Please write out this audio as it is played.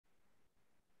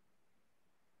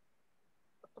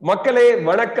மக்களே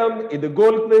வணக்கம். இது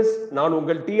கோல் குவிஸ். நான்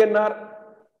உங்கள் TNR.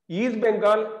 East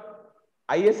Bengal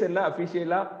ISL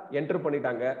அபிஷியலா enter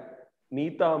பண்ணிட்டாங்க.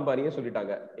 நீதா அம்பானியே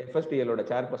சொல்லிட்டாங்க. FSTL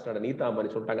சேர்பர்சனோட நீதா அம்பானி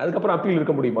சொல்லிட்டாங்க. அதுக்கப்புறம் அப்பீல்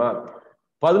இருக்க முடியுமா?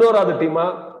 11வது டீமா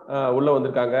உள்ள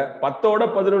வந்திருக்காங்க.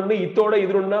 10-11 இத்தோட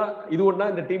இது ஒன்னா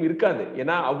இந்த டீம் இருக்காது.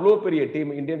 ஏன்னா அவ்வளோ பெரிய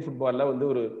டீம். இந்தியன் ஃபுட்பால்ல வந்து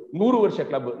ஒரு 100 வருஷ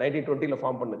கிளப், 1920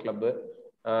 ஃபார்ம் பண்ண கிளப்.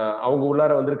 அவங்க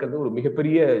உள்ளார வந்திருக்கிறது ஒரு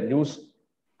மிகப்பெரிய நியூஸ்.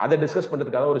 அதை டிஸ்கஸ்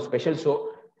பண்றதுக்காக ஒரு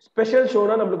ஸ்பெஷல்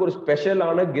ஷோனா நம்மளுக்கு ஒரு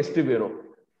ஸ்பெஷலான கெஸ்ட் வேணும்.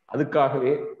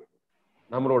 அதுக்காகவே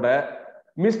நம்மளோட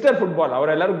மிஸ்டர் ஃபுட்பால்,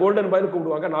 அவர் எல்லாரும் கோல்டன் பாய்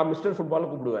கூப்பிடுவாங்க, நான் மிஸ்டர் ஃபுட்பால்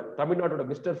கூப்பிடுவேன். தமிழ்நாட்டோட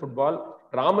மிஸ்டர் ஃபுட்பால்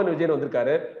ராமன் விஜயன்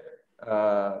வந்திருக்காரு.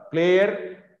 பிளேயர்,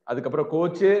 அதுக்கப்புறம்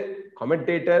கோச்சு,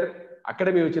 கமெண்டேட்டர்,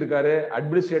 அகாடமி வச்சிருக்காரு,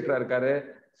 அட்மினிஸ்ட்ரேட்டரா இருக்காரு,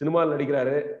 சினிமாவில்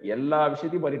நடிக்கிறாரு, எல்லா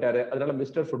விஷயத்தையும் பண்ணிட்டாரு. அதனால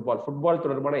மிஸ்டர் ஃபுட்பால்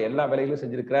தொடர்பான எல்லா வேலைகளும்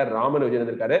செஞ்சிருக்கிறார் ராமன் விஜயன்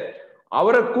வந்திருக்காரு.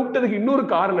 அவரை கூப்பிட்டதுக்கு இன்னொரு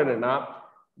காரணம் என்னன்னா,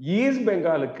 ஈஸ்ட்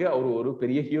பெங்காலுக்கு அவர் ஒரு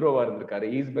பெரிய ஹீரோவா இருந்திருக்காரு.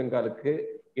 ஈஸ்ட் பெங்காலுக்கு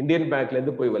இந்தியன் பேங்க்ல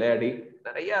இருந்து போய் விளையாடி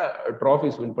நிறைய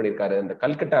ட்ராஃபிஸ் வின் பண்ணிருக்காரு. இந்த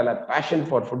கல்கட்டால பேஷன்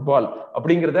ஃபார் ஃபுட்பால்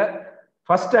அப்படிங்கிறத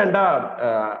first ஹேண்டா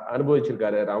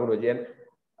அனுபவிச்சிருக்காரு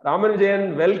Raman Vijayan.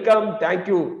 Welcome,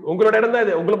 thank you. உங்களோட இடம் தான்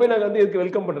இது. உங்களை போய் நாங்க வந்து இதுக்கு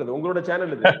வெல்கம் பண்றது. உங்களோட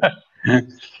சேனல் இது.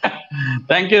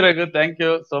 Thank you Raghu,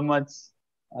 thank you so much.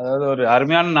 அதாவது ஒரு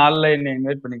அருமையான நாள்ல என்ன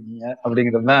இன்வைட் பண்ணிருக்கீங்க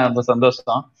அப்படிங்கிறது தான் ரொம்ப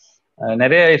சந்தோஷம்.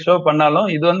 நிறைய ஷோ பண்ணாலும்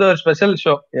இது வந்து ஒரு ஸ்பெஷல்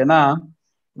ஷோ. ஏன்னா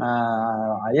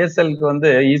ISLக்கு வந்து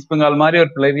ஈஸ்ட் பெங்கால் மாதிரி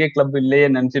ஒரு பெரிய கிளப் இல்லையே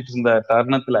நினைச்சிட்டு இருந்த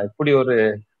தருணத்துல இப்படி ஒரு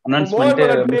அனௌன்ஸ்மெண்ட்.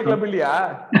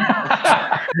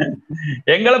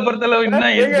 எங்களை பொறுத்தளவு இன்னும்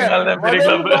ஈஸ்ட் பெங்கால் தான் பெரிய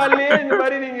கிளப். இந்த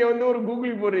மாதிரி நீங்க வந்து ஒரு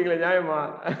கூகுள் போடுறீங்களா? நியாயமா?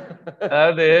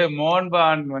 அதாவது மோகன்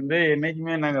பகான் வந்து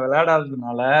என்னைக்குமே நாங்க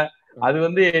விளையாடாததுனால அது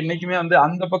வந்து என்னைக்குமே வந்து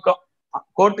அந்த பக்கம்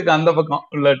கோர்ட்டுக்கு அந்த பக்கம்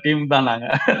உள்ள டீம் தான் நாங்க.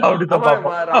 அப்படித்தான்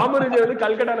ராமன் விஜய் வந்து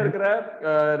கல்கட்டால இருக்கிற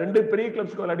 2 பெரிய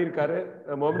கிளப்ஸ்க்கு விளையாடி இருக்காரு.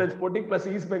 மொஹமெடன் ஸ்போர்ட்டிங் பிளஸ்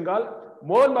ஈஸ்ட் பெங்கால்.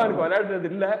 மோகன் பகானுக்கு விளையாடுறது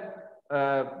இல்ல.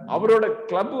 அவரோட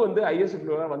கிளப் வந்து ISL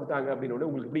வந்துட்டாங்க அப்படின்னு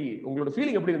உங்களுக்கு எப்படி, உங்களோட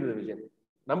ஃபீலிங் எப்படி இருந்தது விஜய்?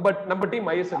 நம்ம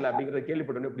டீம் ISL அப்படிங்கறத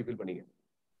கேள்விப்பட்டோன்னு எப்படி ஃபீல் பண்ணீங்க?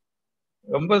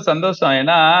 ரொம்ப சந்தோஷம்.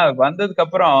 ஏன்னா வந்ததுக்கு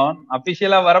அப்புறம்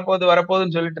அபிஷியலா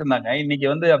வரப்போகுதுன்னு சொல்லிட்டு இருந்தாங்க. இன்னைக்கு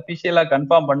வந்து அபிஷியலா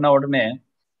கன்ஃபார்ம் பண்ண உடனே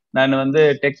நான் வந்து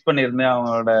டெக்ஸ்ட் பண்ணியிருந்தேன்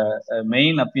அவங்களோட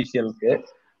மெயின் அபிஷியலுக்கு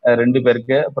 2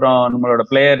 பேருக்கு. அப்புறம் நம்மளோட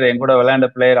பிளேயர், என் கூட விளையாண்ட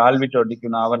பிளேயர் ஆல்விட்டோ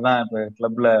டிக்குனா, அவர் தான் இப்ப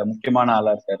கிளப்ல முக்கியமான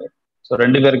ஆளா இருக்காரு. ஸோ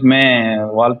 2 பேருக்குமே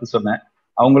வாழ்த்து சொன்னேன்.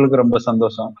 அவங்களுக்கு ரொம்ப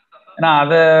சந்தோஷம். ஏன்னா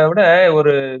அதை விட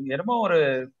ஒரு என்னமோ ஒரு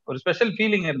ஸ்பெஷல்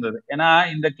ஃபீலிங் இருந்தது. ஏன்னா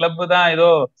இந்த கிளப் தான் ஏதோ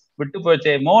விட்டு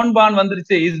போச்சே, மோகன் பகான்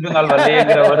வந்துருச்சு ஈஸ்ட் பெங்கால்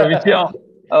வரலையேங்கிற ஒரு விஷயம்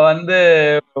வந்து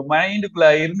மைண்டுக்குள்ள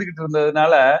இருந்துகிட்டு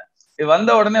இருந்ததுனால இது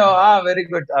வந்த உடனே வெரி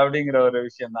குட் அப்படிங்கிற ஒரு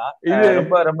விஷயம் தான்.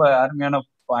 ரொம்ப ரொம்ப அருமையான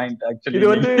பாயிண்ட். ஆக்சுவலி இது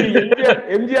வந்து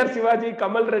எம்ஜிஆர், சிவாஜி,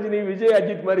 கமல், ரஜினி, விஜய்,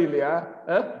 அஜித் மாதிரி இல்லையா?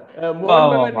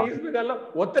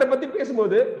 ஒருத்தரை பத்தி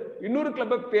பேசும்போது இன்னொரு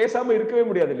கிளப்ப பேசாம இருக்கவே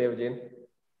முடியாது இல்லையா விஜயன்?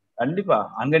 கண்டிப்பா.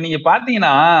 அங்க நீங்க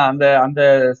பாத்தீங்கன்னா அந்த அந்த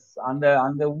அந்த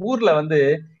அந்த ஊர்ல வந்து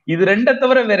இது 2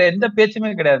 தவிர வேற எந்த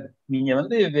பேச்சுமே கிடையாது. நீங்க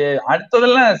வந்து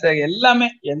அடுத்ததெல்லாம் எல்லாமே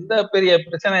எந்த பெரிய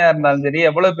பிரச்சனையா இருந்தாலும் சரி,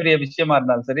 எவ்வளவு பெரிய விஷயமா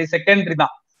இருந்தாலும் சரி, செகண்டரி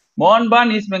தான். மோகன்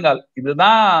பகான் ஈஸ்ட் பெங்கால்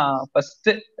இதுதான் ஃபர்ஸ்ட்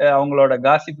அவங்களோட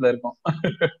காசிப்ல இருக்கும்.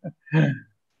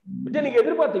 விஜய், நீங்க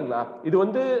எதிர்பார்த்தீங்களா? இது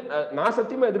வந்து நான்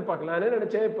சத்தியமா எதிர்பார்க்கலாம். என்ன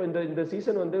நினைச்சேன், இப்ப இந்த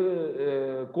சீசன் வந்து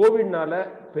கோவிட்னால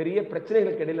பெரிய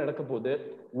பிரச்சனைகளுக்கு இடையில நடக்க போகுது,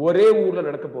 ஒரே ஊர்ல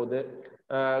நடக்க போகுது,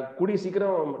 கூடிய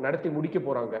சீக்கிரம் நடத்தி முடிக்க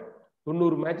போறாங்க.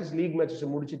 90 மேட்சஸ், லீக்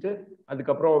மேட்சஸ் முடிச்சுட்டு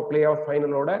அதுக்கப்புறம் பிளே ஆஃப்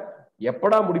ஃபைனலோட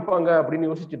எப்படா முடிப்பாங்க அப்படின்னு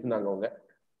யோசிச்சுட்டு இருந்தாங்க அவங்க.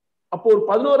 அப்போ ஒரு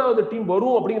 11வது டீம்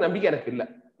வரும் அப்படிங்கிற நம்பிக்கை எனக்கு இல்லை.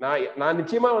 நான்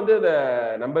நிச்சயமா வந்து அதை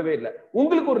நம்பவே இல்லை.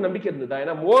 உங்களுக்கு ஒரு நம்பிக்கை இருந்ததா?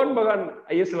 ஏன்னா மோகன் பகான்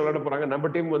ISL விளையாட போறாங்க, நம்ம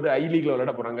டீம் வந்து I லீக்ல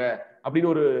விளையாட போறாங்க அப்படின்னு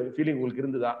ஒரு ஃபீலிங் உங்களுக்கு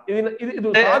இருந்ததா?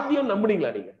 இது சாத்தியம்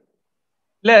நம்புனீங்களா நீங்க?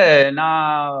 இல்ல,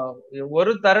 நான்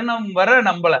ஒரு தருணம் வர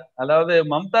நம்பல. அதாவது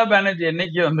மம்தா பானர்ஜி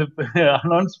என்னைக்கு வந்து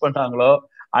அனௌன்ஸ் பண்ணாங்களோ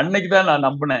அன்னைக்குதான் நான்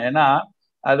நம்பினேன். ஏன்னா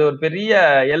அது ஒரு பெரிய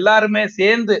எல்லாருமே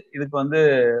சேர்ந்து இதுக்கு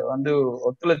வந்து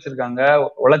ஒத்துழைச்சிருக்காங்க,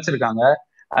 உழைச்சிருக்காங்க.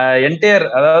 என்டையர்,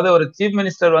 அதாவது ஒரு சீஃப்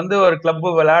மினிஸ்டர் வந்து ஒரு கிளப்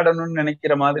விளையாடணும்னு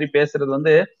நினைக்கிற மாதிரி பேசுறது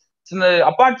வந்து சின்ன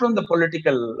அப்பார்ட் ஃப்ரம் த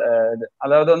பொலிட்டிக்கல் இது.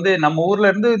 அதாவது வந்து நம்ம ஊர்ல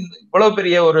இருந்து இவ்வளவு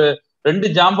பெரிய ஒரு 2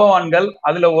 ஜாம்பவான்கள்,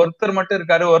 அதுல ஒருத்தர் மட்டும்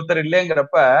இருக்காரு, ஒருத்தர்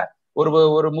இல்லைங்கிறப்ப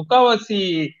ஒரு முக்காவாசி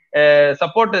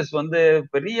சப்போர்ட்டர்ஸ் வந்து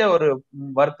பெரிய ஒரு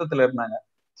வருத்தத்துல இருந்தாங்க.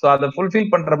 ஸோ அதை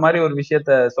ஃபுல்ஃபில் பண்ற மாதிரி ஒரு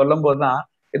விஷயத்த சொல்லும் போதுதான்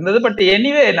இருந்தது. பட்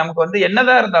எனிவே நமக்கு வந்து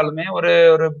என்னதான் இருந்தாலுமே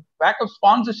ஒரு பேக்கப்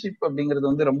ஸ்பான்சர்ஷிப் அப்படிங்கிறது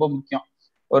வந்து ரொம்ப முக்கியம்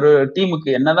ஒரு டீமுக்கு.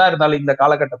 என்னதான் இருந்தாலும் இந்த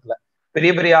காலகட்டத்துல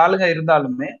பெரிய பெரிய ஆளுங்க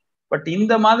இருந்தாலுமே, பட்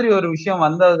இந்த மாதிரி ஒரு விஷயம்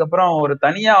வந்ததுக்கு அப்புறம் ஒரு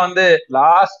தனியா வந்து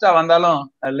லாஸ்டா வந்தாலும்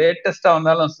லேட்டஸ்டா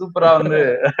வந்தாலும் சூப்பரா வந்து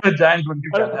ஜாயின்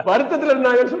பண்ணிட்டாங்க. வருத்தத்துல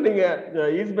இருந்தாங்க சொன்னீங்க.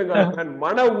 ஈஸ்ட் பெங்கால்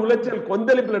மன உளைச்சல்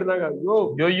கொந்தளிப்புல இருந்தாங்க.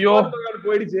 ஐயோ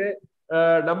போயிடுச்சு,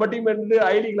 நம்ம டீம் வந்து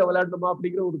ஐ லீக்ல விளையாடணுமா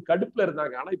அப்படிங்கிற ஒரு கடுப்புல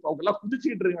இருந்தாங்க. ஆனா இப்ப அவங்க எல்லாம்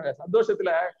குதிச்சுக்கிட்டு இருக்காங்க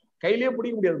சந்தோஷத்துல, கையிலேயே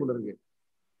பிடிக்க முடியாது போல இருக்கு.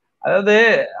 அதாவது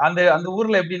அந்த அந்த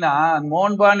ஊர்ல எப்படின்னா,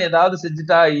 மோகன்பான் ஏதாவது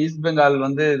செஞ்சுட்டா ஈஸ்ட் பெங்கால்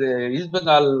வந்து ஈஸ்ட்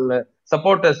பெங்கால்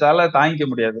சப்போர்ட்டர்ஸால தாங்கிக்க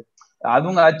முடியாது.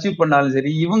 அவங்க அச்சீவ் பண்ணாலும்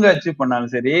சரி, இவங்க அச்சீவ்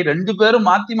பண்ணாலும் சரி, 2 பேரும்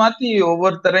மாத்தி மாத்தி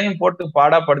ஒவ்வொருத்தரையும் போட்டு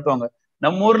பாடா படுத்துவாங்க.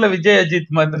 நம்ம ஊர்ல விஜய்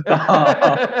அஜித் மாதிரி தான்.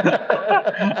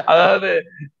 அதாவது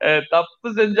தப்பு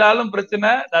செஞ்சாலும்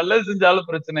பிரச்சனை, நல்லது செஞ்சாலும்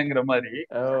பிரச்சனைங்கிற மாதிரி.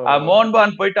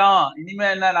 மோகன்பான் போயிட்டான், இனிமே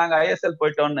என்ன நாங்க ISL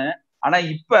போயிட்டோம்னு. ஆனா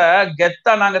இப்ப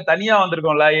கெத்தா நாங்க தனியா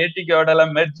வந்திருக்கோம்ல, ஏடிகேவோட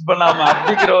எல்லாம் மெர்ஜ் பண்ணாம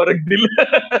அப்படிங்கிற ஒரு டில்.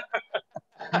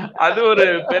 அது ஒரு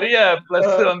பெரிய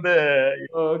பிளஸ் வந்து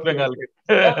பெங்காலுக்கு.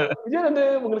 விஜய் வந்து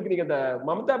உங்களுக்கு நீங்க இந்த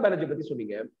மம்தா பானர்ஜி பத்தி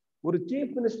சொன்னீங்க. ஒரு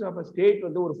சீஃப் மினிஸ்டர் ஆஃப் ஸ்டேட்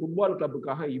வந்து ஒரு ஃபுட்பால்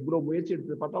கிளப்புக்காக இவ்வளவு முயற்சி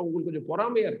எடுத்து பார்த்தா உங்களுக்கு கொஞ்சம்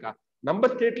பொறாமையா இருக்கா? நம்ம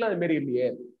ஸ்டேட்ல அது மாதிரி இல்லையே.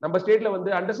 நம்ம ஸ்டேட்ல வந்து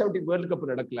அண்டர் 17 வேர்ல்டு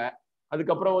கப் நடக்கல.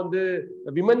 அதுக்கப்புறம் வந்து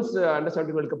விமென்ஸ் அண்டர்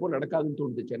 17 வேர்ல்டு கப்பும் நடக்காதுன்னு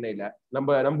தோணுது சென்னையில.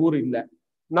 நம்ம ஊர் இல்ல.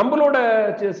 நம்மளோட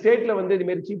ஸ்டேட்ல வந்து இது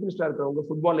மாதிரி சீஃப் மினிஸ்டரா இருக்கிறவங்க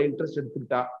ஃபுட்பால்ல இன்ட்ரெஸ்ட்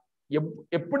எடுத்துக்கிட்டா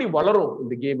எப்படி வளரும்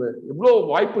இந்த கேம்? எவ்வளவு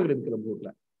வாய்ப்புகள் இருக்கு நம்ம ஊர்ல?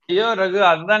 ஐயோ ரகு,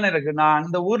 அதுதானே இருக்கு. நான்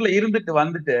அந்த ஊர்ல இருந்துட்டு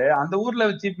வந்துட்டு அந்த ஊர்ல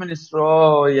சீஃப் மினிஸ்டரோ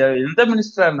எந்த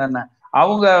மினிஸ்டரா இருந்தானே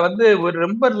அவங்க வந்து ஒரு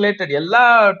ரொம்ப ரிலேட்டட் எல்லா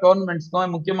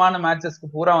டோர்னமெண்ட்ஸ்க்கும் முக்கியமான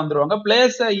மேட்சஸ்க்கு பூரா வந்துருவாங்க.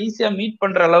 பிளேயர்ஸை ஈஸியா மீட்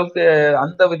பண்ற அளவுக்கு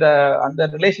அந்த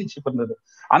ரிலேஷன்ஷிப் இருந்தது.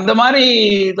 அந்த மாதிரி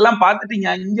இதெல்லாம் பார்த்துட்டீங்க.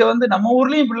 இங்க வந்து நம்ம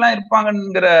ஊர்லயும் இப்படிலாம்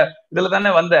இருப்பாங்கங்கிற இதுல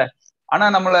தானே வந்த. ஆனா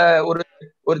நம்மள ஒரு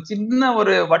ஒரு சின்ன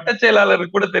ஒரு வட்ட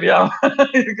செயலாளருக்கு கூட தெரியாம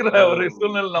இருக்கிற ஒரு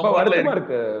சூழ்நிலை நம்ம ஊர்ல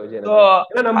இருக்கு.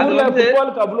 நம்ம ஊர்ல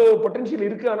ஃபுட்பாலுக்கு அவ்வளவு பொட்டன்ஷியல்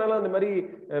இருக்கு. ஆனாலும் அந்த மாதிரி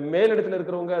மேலிடத்துல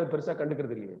இருக்கிறவங்க அது பெருசா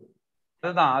கண்டுக்கிறது இல்லையே.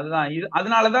 அதுதான்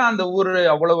அதனாலதான் அந்த ஊரு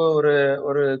அவ்வளவு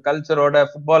ஒரு கல்ச்சரோட,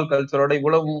 ஃபுட்பால் கல்ச்சரோட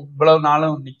இவ்வளவு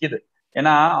நாளும் நிக்குது.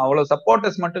 ஏன்னா அவ்வளவு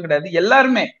சப்போர்ட்டர்ஸ் மட்டும் கிடையாது,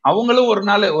 எல்லாருமே அவங்களும் ஒரு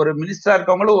நாள் ஒரு மினிஸ்டரா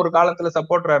இருக்கவங்களும் ஒரு காலத்துல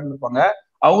சப்போர்ட்டரா இருந்திருப்பாங்க,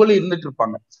 அவங்களும் இருந்துட்டு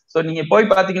இருப்பாங்க. சோ நீங்க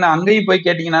போய் பாத்தீங்கன்னா அங்கேயும் போய்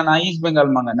கேட்டீங்கன்னா நான் ஈஸ்ட்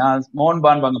பெங்கால் வாங்க, நான் மோகன்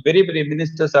பான் வாங்க, பெரிய பெரிய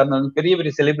மினிஸ்டர்ஸா இருந்தாலும் பெரிய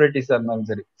பெரிய செலிபிரிட்டிஸா இருந்தாலும்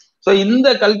சரி. சோ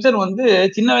இந்த கல்ச்சர் வந்து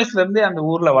சின்ன வயசுல இருந்தே அந்த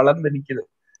ஊர்ல வளர்ந்து நிக்குது.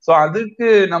 சோ அதுக்கு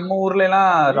நம்ம ஊர்ல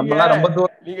எல்லாம் ரொம்ப தூரம்.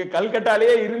 நீங்க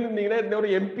கல்கட்டாலேயே இருந்தீங்கன்னா இன்னொரு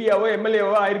எம்பியாவோ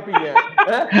எம்எல்ஏவோ ஆயிருப்பீங்க.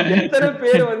 எத்தனை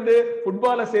பேர் வந்து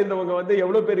ஃபுட்பால சேர்ந்தவங்க வந்து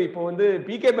எவ்வளவு பேர் இப்போ வந்து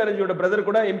பிகே பானர்ஜியோட பிரதர்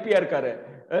கூட எம்பியா இருக்காரு.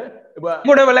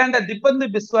 கூட விளையாண்ட திப்பந்து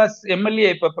பிஸ்வாஸ் எம்எல்ஏ,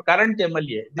 இப்ப கரண்ட்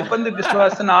எம்எல்ஏ திப்பந்து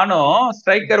பிஸ்வாஸ் நானும்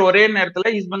ஸ்ட்ரைக்கர் ஒரே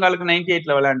நேரத்துல ஈஸ்ட் பெங்காலுக்கு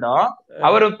 98ல விளையாண்டோம்.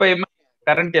 அவர் இப்ப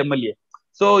கரண்ட் எம்எல்ஏ.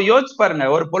 சோ யோசிச்சு பாருங்க,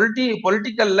 ஒரு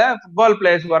பொலிட்டிக்கல்ல ஃபுட்பால்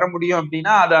பிளேயர்ஸ் வர முடியும்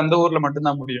அப்படின்னா அது அந்த ஊர்ல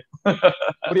மட்டும்தான் முடியும்.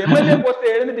 ஒரு எம்எல்ஏ போஸ்ட்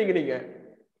எழுந்துட்டீங்க நீங்க.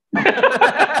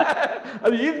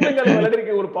 அது ஈஸ்ட் பெங்கால்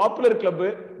விளையாடிருக்க ஒரு பாப்புலர் கிளப்.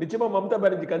 நிச்சயமா மம்தா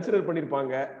பானர்ஜி கன்சிடர்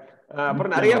பண்ணிருப்பாங்க.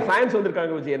 அப்புறம் நிறைய ஃபேன்ஸ்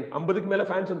வந்திருக்காங்க விஜயன். 50க்கு மேல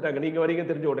ஃபேன்ஸ் வந்துட்டாங்க நீங்க வரீங்க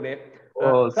தெரிஞ்ச உடனே.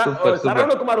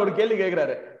 சரவணகுமார் ஒரு கேள்வி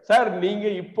கேட்கிறாரு, சார் நீங்க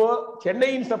இப்போ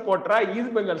சென்னையின் சப்போர்ட்டரா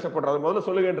ஈஸ்ட் பெங்கால் சப்போர்ட்டரா, அதை முதல்ல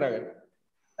சொல்லுங்கன்றாங்க.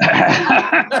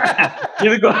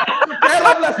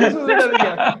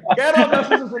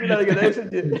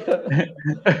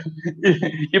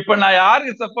 இப்ப நான்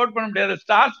யாருக்கு சப்போர்ட் பண்ண முடியாது,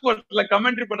 ஸ்டார் ஸ்போர்ட்ஸ்ல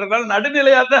கமெண்ட்ரி பண்றதால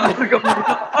நடுநிலையா தான் இருக்க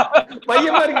முடியும்.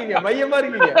 மையமா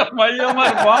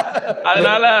இருப்போம்.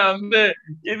 அதனால வந்து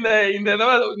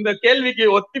இந்த கேள்விக்கு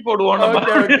ஒத்தி போடுவோம்.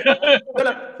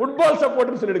 ஃபுட்பால்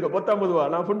சப்போர்ட்னு சொல்லிடுங்க பொத்தாம்பதுவா.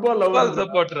 நான் ஃபுட்பால்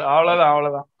சப்போர்ட்டர்,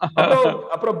 அவ்வளவுதான்.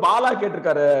 அப்புறம் பாலா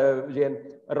கேட்டிருக்காரு Vijayan,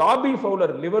 rabi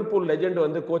Fowler Liverpool legend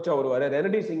வந்து கோச்சா வருவாரு,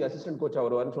 ரெனடி சிங் அசிஸ்டன்ட் கோச்சா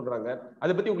வருவாருன்னு சொல்றாங்க.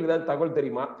 அதை பத்தி உங்களுக்கு ஏதாவது தகவல்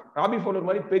தெரியுமா? ராபி ஃபவுலர்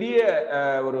மாதிரி பெரிய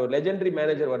ஒரு லெஜெண்டரி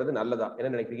மேனேஜர் வர்றது நல்லதா,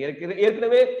 என்ன நினைக்கிறீங்க?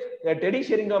 ஏற்கனவே டெடி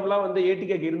ஷெரிங்காம்லாம் வந்து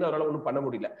ஏடிகேக்கு இருந்து அவரால் ஒன்றும் பண்ண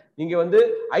முடியல. நீங்க வந்து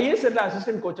ISL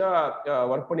அசிஸ்டன்ட் கோச்சா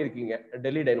ஒர்க் பண்ணிருக்கீங்க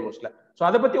டெல்லி டைனமோஸ்ல. சோ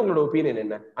அதை பத்தி உங்களோட ஒப்பீனியன்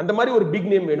என்ன? அந்த மாதிரி ஒரு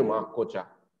பிக் நேம் வேணுமா கோச்சா?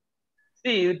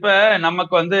 இப்ப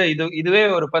நமக்கு வந்து இதுவே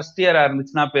ஒரு ஃபர்ஸ்ட் இயரா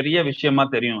இருந்துச்சுன்னா பெரிய விஷயமா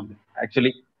தெரியும்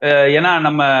ஆக்சுவலி. ஏன்னா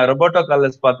நம்ம ரொபோட்டோ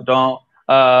கார்லஸ் பார்த்துட்டோம்,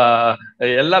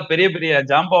 எல்லா பெரிய பெரிய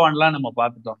ஜாம்பவான்லாம் நம்ம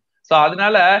பார்த்துட்டோம். ஸோ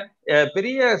அதனால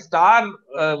பெரிய ஸ்டார்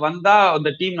வந்தா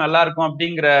அந்த டீம் நல்லா இருக்கும்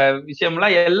அப்படிங்கிற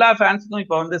விஷயம்லாம் எல்லா ஃபேன்ஸுக்கும்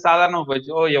இப்ப வந்து சாதாரணமா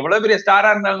போயிடுச்சு. எவ்வளவு பெரிய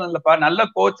ஸ்டாரா இருந்தாலும் இல்லப்பா, நல்ல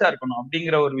கோச்சா இருக்கணும்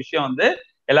அப்படிங்கிற ஒரு விஷயம் வந்து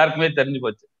எல்லாருக்குமே தெரிஞ்சு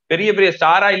போச்சு. பெரிய பெரிய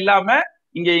ஸ்டாரா இல்லாம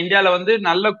இங்க இந்தியால வந்து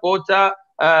நல்ல கோச்சா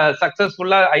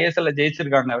சக்சஸ்ஃபுல்லா ISL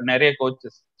ஜெயிச்சிருக்காங்க நிறைய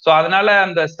கோச்சஸ். ஸோ அதனால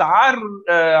அந்த ஸ்டார்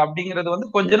அப்படிங்கிறது வந்து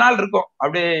கொஞ்ச நாள் இருக்கும்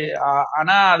அப்படியே.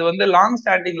 ஆனா அது வந்து லாங்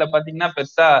ஸ்டாண்டிங்ல பாத்தீங்கன்னா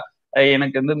பெருசா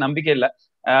எனக்கு வந்து நம்பிக்கை இல்லை.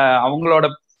 அவங்களோட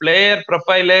பிளேயர்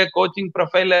ப்ரொஃபைலு, கோச்சிங்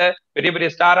ப்ரொஃபைலு பெரிய பெரிய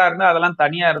ஸ்டாரா இருந்தா அதெல்லாம்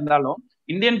தனியா இருந்தாலும்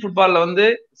இந்தியன் ஃபுட்பால்ல வந்து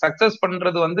சக்சஸ்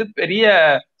பண்றது வந்து பெரிய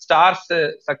ஸ்டார்ஸ்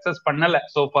சக்சஸ் பண்ணல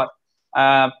சோஃபார்.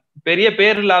 பெரிய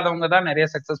பேர் இல்லாதவங்க தான் நிறைய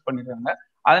சக்சஸ் பண்ணிருக்காங்க.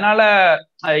 அதனால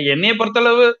என்னைய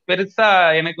பொறுத்தளவு பெருசா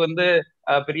எனக்கு வந்து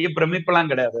பெரிய பிரமிப்பெல்லாம்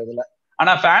கிடையாது அதுல.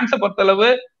 ஆனா ஃபேன்ஸை பொறுத்தளவு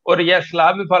ஒரு எஸ்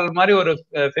லாபி ஃபால் மாதிரி ஒரு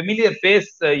ஃபெமிலியர்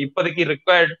ஃபேஸ் இப்போதைக்கு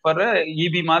ரிக்வயர்ட் ஃபார்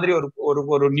இபி மாதிரி ஒரு ஒரு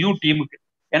ஒரு நியூ டீமுக்கு.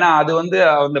 ஏன்னா அது வந்து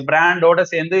அந்த பிராண்டோட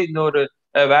சேர்ந்து இந்த ஒரு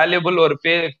வேல்யூபிள் ஒரு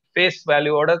ஃபேஸ்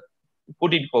வேல்யூவோட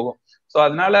கூட்டிட்டு போகும். ஸோ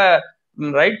அதனால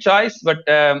ரைட் சாய்ஸ். பட்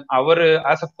அவரு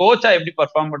ஆஸ் அ கோச்சா எப்படி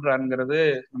பர்ஃபார்ம் பண்றாருங்கிறது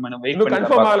நம்ம வெயிட் இன்னும் பண்ணி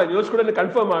கன்ஃபார்ம் ஆகல. நியூஸ் கூட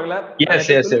கன்ஃபார்ம் ஆகல. எஸ்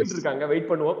எஸ் சொல்லிட்டு இருக்காங்க, வெயிட்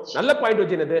பண்ணுவோம். நல்ல பாயிண்ட்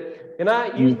வச்சினது. ஏன்னா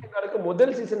ஈஸ்ட் பெங்காலுக்கு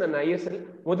முதல் சீசன் அந்த ஐஎஸ்எல்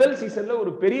முதல் சீசன்ல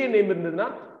ஒரு பெரிய நேம் இருந்ததுன்னா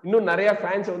இன்னும் நிறைய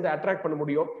ஃபேன்ஸ் வந்து அட்ராக்ட் பண்ண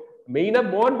முடியும். மெயினா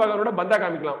மோகன் பகானோட பந்தா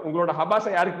காமிக்கலாம். உங்களோட ஹபாஸா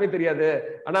யாருக்குமே தெரியாது.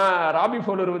 ஆனா ராபி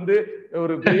ஃபவுலர் வந்து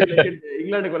ஒரு பெரிய லெஜெண்ட்,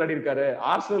 இங்கிலாந்துக்கு விளையாடி இருக்காரு.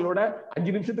 ஆர்சனலோட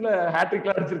 5 நிமிஷத்துல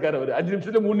ஹேட்ரிக்லாம் அடிச்சிருக்காரு அவரு. 5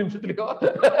 நிமிஷத்துல 3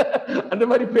 நிமிஷத்துலயும் அந்த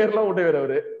மாதிரி பேர்லாம் உடையவர்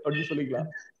அவரு அப்படின்னு சொல்லிக்கலாம்.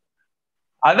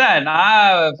 அதான்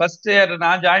நான் ஃபர்ஸ்ட் இயர்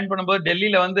நான் ஜாயின் பண்ணும்போது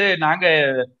டெல்லியில வந்து நாங்க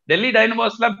டெல்லி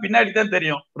டைனமோஸ் எல்லாம் பின்னாடி தான்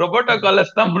தெரியும், ரொபோட்டோ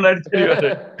காலர்ஸ் தான் முன்னாடி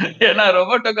தெரியும். ஏன்னா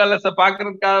ரொபோட்டோ காலர்ஸ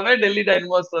பாக்குறதுக்காகவே டெல்லி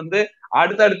டைனமோஸ் வந்து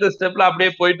அடுத்த ஸ்டெப்ல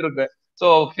அப்படியே போயிட்டு இருக்கு. ஸோ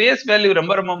ஃபேஸ் வேல்யூ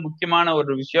ரொம்ப ரொம்ப முக்கியமான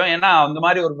ஒரு விஷயம். ஏன்னா அந்த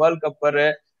மாதிரி ஒரு வேர்ல்ட் கப்பர்,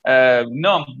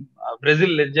 இன்னும்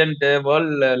Brazil legend,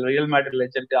 world real Madrid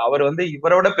legend, அவர் வந்து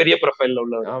இவரோட பெரிய ப்ரொஃபைல்ல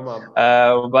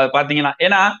உள்ளவர் பாத்தீங்கன்னா.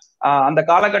 ஏன்னா அந்த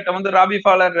காலகட்டம் வந்து ராபி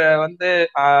ஃபாலர் வந்து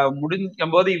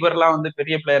முடிக்கும் போது இவரெல்லாம் வந்து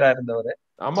பெரிய பிளேயரா இருந்தவர்.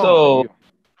 சோ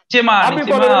நிச்சயமா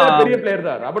பெரிய பிளேயர்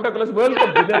தான். Roberto Carlos world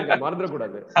cup winner,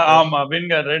 மறந்துடக்கூடாது. ஆமா,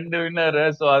 வின்னர், 2 வின்னர்.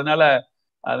 சோ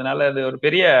அதனால அது ஒரு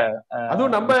பெரிய,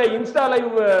 அதுவும் நம்ம இன்ஸ்டா லைவ்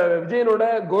விஜயனோட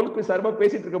கோல்க்கு சார்பா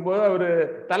பேசிட்டு இருக்கும் போது அவரு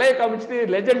தலையை காமிச்சிட்டு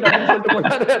லெஜெண்ட் அப்படின்னு சொல்லிட்டு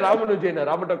போனாரு ராமன் விஜயன்,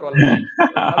 ராபர்ட்டோ கார்லோஸ்.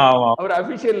 அவர்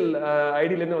அபிஷியல்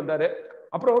ஐடியில இருந்து வந்தாரு.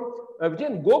 அப்புறம்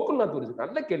விஜயன் கோகுல்நாத் ஒரு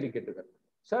நல்ல கேள்வி கேட்டிருக்காரு.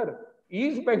 சார்,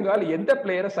 ஈஸ்ட் பெங்கால் எந்த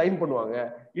பிளேயரை சைன் பண்ணுவாங்க?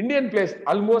 இந்தியன் பிளேயர்ஸ்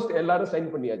ஆல்மோஸ்ட் எல்லாரும்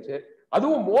சைன் பண்ணியாச்சு.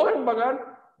 அதுவும் மோகன் பகான்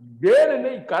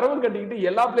வேணும்னு கரவன் கட்டிக்கிட்டு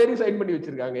எல்லா பிளேயரையும் சைன் பண்ணி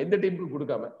வச்சிருக்காங்க, எந்த டீமுக்கும்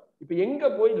கொடுக்காம. இப்ப எங்க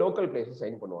போய் லோக்கல் பிளேயர்ஸ்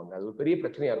சைன் பண்ணுவாங்க? அது ஒரு பெரிய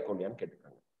பிரச்சனையா இருக்கும் இல்லையான்னு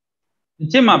கேட்டிருக்காங்க.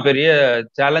 நிச்சயமா பெரிய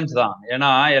சேலஞ்ச் தான். ஏன்னா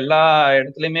எல்லா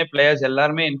இடத்துலயுமே பிளேயர்ஸ்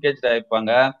எல்லாருமே என்கேஜ்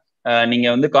ஆயிருப்பாங்க. நீங்க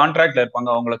வந்து கான்ட்ராக்ட்ல இருப்பாங்க,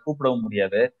 அவங்கள கூப்பிடவும்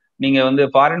முடியாது. நீங்க வந்து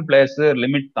ஃபாரின் பிளேயர்ஸ்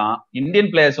லிமிட் தான்.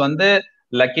 இந்தியன் பிளேயர்ஸ் வந்து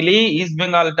luckily east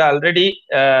பெங்கால்கிட்ட already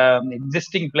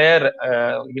existing player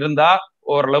இருந்தா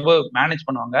ஓரளவு மேனேஜ்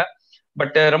பண்ணுவாங்க.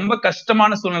 பட் ரொம்ப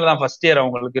கஷ்டமான சூழ்நிலை தான் ஃபர்ஸ்ட் இயர்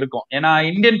அவங்களுக்கு இருக்கும். ஏன்னா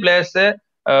இந்தியன் பிளேயர்ஸ்,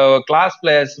 கிளாஸ்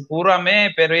பிளேயர்ஸ் பூராமே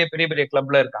பெரிய பெரிய பெரிய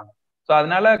கிளப்ல இருக்காங்க. ஸோ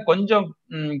அதனால கொஞ்சம்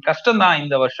கஷ்டம் தான்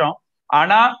இந்த வருஷம்.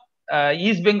 ஆனா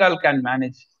ஈஸ்ட் பெங்கால் கேன்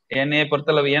மேனேஜ் என்னைய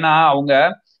பொறுத்தளவு. ஏன்னா அவங்க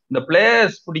இந்த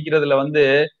பிளேயர்ஸ் பிடிக்கிறதுல வந்து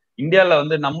இந்தியால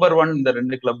வந்து நம்பர் 1 இந்த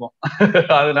 2 கிளப்பும்.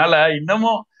 அதனால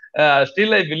இன்னமும்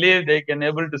still I believe they can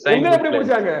able to sign.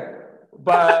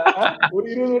 ஒரு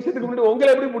 20 வருஷத்துக்கு முன்னாடி உங்களை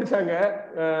எப்படி பிடிச்சாங்க?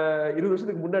 20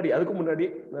 வருஷத்துக்கு முன்னாடி, அதுக்கு முன்னாடி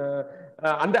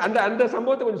அந்த அந்த அந்த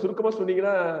சம்பவத்தை கொஞ்சம் சுருக்கமா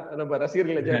சொன்னீங்கன்னா நம்ம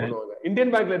ரசிகர்கள் என்ஜாய் பண்ணுவாங்க.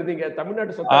 இந்தியன் பேங்க்ல இருந்தீங்க,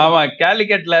 தமிழ்நாட்டு. ஆமா,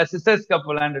 கேலிக்கட்ல சிஸ்டர்ஸ் கப்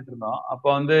விளையாண்டுட்டு இருந்தோம். அப்போ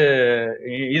வந்து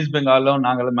ஈஸ்ட் பெங்காலும்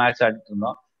நாங்களும் மேட்ச் ஆடிட்டு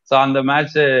இருந்தோம். ஸோ அந்த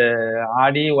மேட்ச்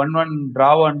ஆடி 1-1 டிரா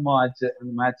 1 ஆச்சு.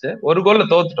 அந்த மேட்ச் ஒரு கோல்ல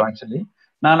தோத்துட்டோம். ஆக்சுவலி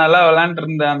நான் நல்லா விளையாண்டு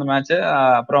இருந்தேன் அந்த மேட்ச்.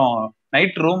 அப்புறம்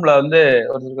நைட் ரூம்ல வந்து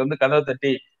ஒருத்தருக்கு வந்து கதவை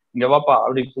தட்டி இங்க வாப்பா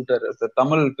அப்படின்னு கூப்பிட்டாரு.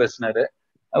 தமிழ் பேசினாரு.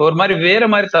 ஒரு மாதிரி வேற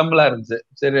மாதிரி தமிழா இருந்துச்சு.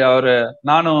 சரி, அவரு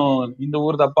நானும் இந்த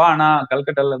ஊர் தப்பா, ஆனா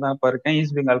கல்கட்டால தான் இப்ப இருக்கேன்,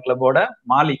 ஈஸ்ட் பெங்கால் கிளப்போட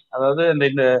மாலி, அதாவது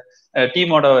இந்த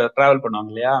டீமோட டிராவல்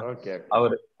பண்ணுவாங்க இல்லையா,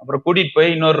 அவரு. அப்புறம் கூட்டிட்டு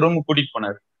போய் இன்னொரு ரூம் கூட்டிட்டு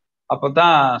போனாரு.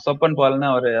 அப்பதான் சொப்பன் பால்னு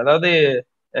அவரு, அதாவது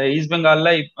ஈஸ்ட்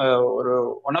பெங்கால்ல ஒரு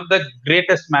one of the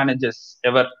greatest managers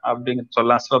எவர் அப்படின்னு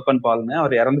சொல்லலாம், சொப்பன் பால்னு.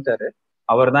 அவர் இறந்துட்டாரு.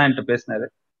 அவர் தான் என்கிட்ட பேசினாரு,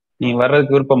 நீ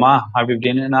வர்றதுக்கு விருப்பமா அப்படி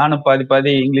இப்படின்னு. நானும்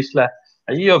பாதி இங்கிலீஷ்ல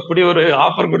ஐயோ அப்படி ஒரு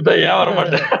ஆஃபர் கொடுத்தா ஏன் வர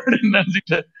மாட்டேன் அப்படின்னு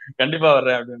நினைச்சுட்டு கண்டிப்பா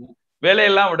வர்றேன் அப்படின்னு.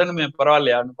 வேலையெல்லாம் விடணுமே,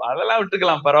 பரவாயில்லையா? அதெல்லாம்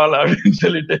விட்டுக்கலாம் பரவாயில்ல அப்படின்னு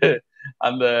சொல்லிட்டு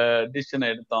அந்த டிசிஷனை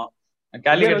எடுத்தோம்.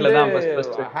 கேலிக்கட்ல தான்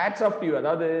ஹேட்ஸ் ஆஃப் டு யூ.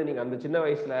 அதாவது நீங்க அந்த சின்ன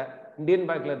வயசுல இந்தியன்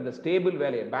பேங்க்ல இருந்த ஸ்டேபிள்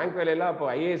வேலையை, பேங்க் வேலையெல்லாம் அப்போ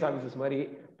ஐஏஎஸ் ஆபீசர்ஸ் மாதிரி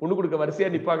பொண்ணு கொடுக்க வரிசையா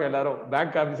நிப்பாங்க எல்லாரும்,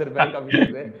 பேங்க் ஆபீசர்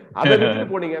அதை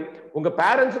விட்டுட்டு போனீங்க. உங்க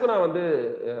பேரண்ட்ஸுக்கும் நான் வந்து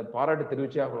பாராட்டு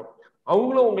தெரிவிச்சே ஆகணும்.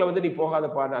 அவங்களும் உங்களை வந்து நீ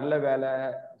போகாதப்பா, நல்ல வேலை,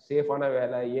 சேஃபான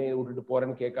வேலை, ஏன் விட்டுட்டு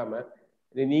போறேன்னு கேட்காம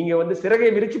நீங்க வந்து சிறகை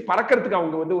விரிச்சு பறக்கிறதுக்கு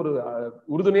அவங்க வந்து ஒரு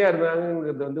உறுதுணையா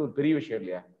இருந்தாங்கிறது வந்து ஒரு பெரிய விஷயம்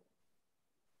இல்லையா?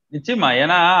 நிச்சயமா.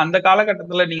 ஏன்னா அந்த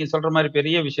காலகட்டத்துல நீங்க சொல்ற மாதிரி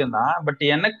பெரிய விஷயம் தான். பட்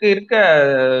எனக்கு இருக்க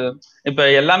இப்ப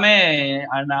எல்லாமே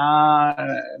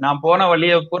நான் போன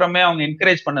வழியை பூரமே அவங்க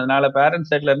என்கரேஜ் பண்ணதுனால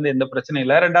பேரண்ட்ஸ் சைட்ல இருந்து எந்த பிரச்சனையும்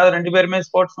இல்லை. ரெண்டாவது 2 பேருமே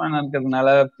ஸ்போர்ட்ஸ் மேன்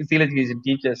இருக்கிறதுனால பிசிக்கல் எஜுகேஷன்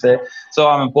டீச்சர்ஸ். ஸோ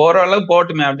அவன் போற அளவுக்கு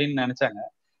போட்டுமே அப்படின்னு நினைச்சாங்க.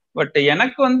 பட்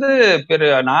எனக்கு வந்து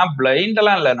நான்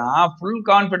பிளைண்டெல்லாம் இல்லை, நான் ஃபுல்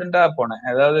கான்பிடென்டா போனேன்.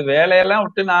 அதாவது வேலையெல்லாம்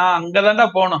விட்டு நான் அங்கதான்டா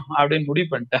போகணும் அப்படின்னு முடிவு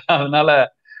பண்ணிட்டேன். அதனால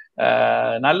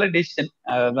நல்ல டிசிஷன்.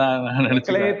 அதான்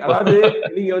நினைச்சேன். அதாவது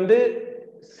நீங்க வந்து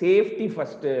சேஃப்டி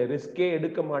ஃபர்ஸ்ட், ரிஸ்கே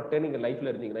எடுக்க மாட்டேன் நீங்க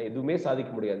லைஃப்ல இருந்தீங்கன்னா எதுவுமே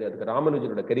சாதிக்க முடியாது. அதுக்கு ராமன்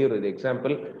விஜயனோட கரியர் ஒரு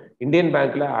எக்ஸாம்பிள். இந்தியன்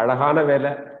பேங்க்ல அழகான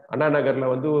வேலை, அண்ணா நகர்ல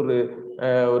வந்து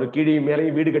ஒரு கீழி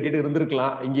மேலையும் வீடு கட்டிட்டு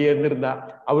இருந்திருக்கலாம். இங்கே இருந்திருந்தா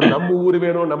அவர் நம்ம ஊர்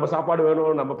வேணும், நம்ம சாப்பாடு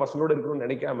வேணும், நம்ம பசங்களோட இருக்கணும்னு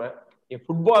நினைக்காம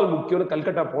ஃபுட்பால் முக்கியம்னு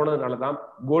கல்கட்டா போனதுனாலதான்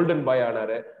கோல்டன் பாய்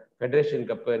ஆனாரு. ஃபெடரேஷன்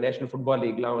கப், நேஷனல் ஃபுட்பால்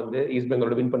லீக்லாம் வந்து ஈஸ்ட்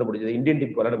பெங்காலோட வின் பண்ண முடிஞ்சது, இந்தியன்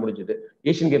டீம் விளையாட முடிஞ்சது,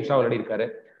 ஏசியன் கேம்ஸ்லாம் விளையாடி இருக்காரு.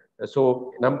 ஸோ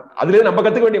அதுல நம்ம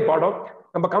கத்துக்க வேண்டிய பாடம்,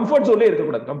 நம்ம கம்ஃபர்ட் ஜோன்லேயே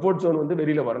இருக்கக்கூடாது. கம்ஃபர்ட் ஜோன் வந்து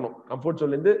வெளியில வரணும். கம்ஃபர்ட்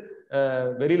ஜோன்ல இருந்து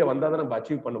வெளியில வந்தாதான் நம்ம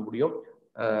அச்சீவ் பண்ண முடியும்.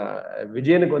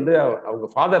 விஜயனுக்கு வந்து அவங்க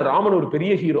ஃபாதர் ராமன் ஒரு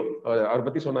பெரிய ஹீரோ. அவரை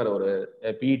பத்தி சொன்னாரு, ஒரு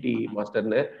பிஇடி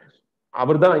மாஸ்டர்னு.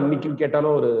 அவர் தான் இன்னைக்கு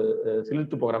கேட்டாலும் ஒரு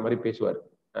சிலிர்த்து போகிற மாதிரி பேசுவார்.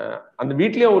 அந்த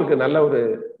வீட்லயும் அவருக்கு நல்ல ஒரு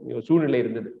சூழ்நிலை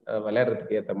இருந்தது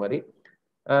விளையாடுறதுக்கு ஏற்ற மாதிரி.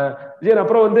 விஜயன்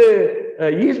அப்புறம் வந்து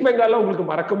ஈஸ்ட் பெங்கால்ல உங்களுக்கு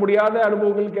மறக்க முடியாத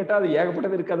அனுபவங்கள் கேட்டா அது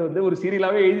ஏகப்பட்டது இருக்கு. அது வந்து ஒரு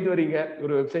சீரியலாவே எழுதிட்டு வரீங்க,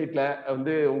 ஒரு வெப்சைட்ல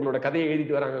வந்து உங்களோட கதையை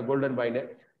எழுதிட்டு வராங்க கோல்டன் பாய்னு.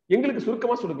 எங்களுக்கு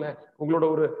சுருக்கமா சொல்லுங்களேன், உங்களோட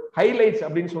ஒரு ஹைலைட்ஸ்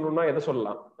அப்படின்னு சொன்னோம்னா எதை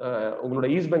சொல்லலாம் உங்களோட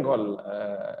ஈஸ்ட் பெங்கால்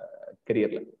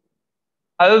கரியர்ல?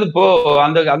 அதாவது இப்போ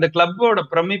அந்த அந்த கிளப்போட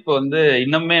பிரமிப்பு வந்து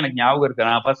இன்னுமே எனக்கு ஞாபகம் இருக்கு.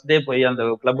 நான் ஃபர்ஸ்ட் டே போய் அந்த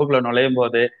கிளப்புக்குள்ள நுழையும்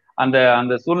போது அந்த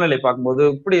அந்த சூழ்நிலை பார்க்கும்போது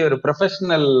இப்படி ஒரு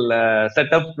ப்ரொஃபஷனல்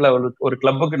செட்டப்ல ஒரு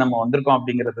கிளப்புக்கு நம்ம வந்திருக்கோம்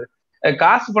அப்படிங்கிறது.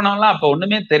 காசு பணம்லாம் அப்ப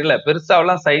ஒண்ணுமே தெரியல,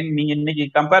 பெருசாவெல்லாம் சைன். நீங்க இன்னைக்கு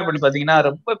கம்பேர் பண்ணி பாத்தீங்கன்னா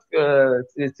ரொம்ப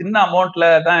சின்ன அமௌண்ட்ல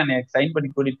தான் எனக்கு சைன் பண்ணி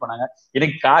கூட்டிட்டு போனாங்க.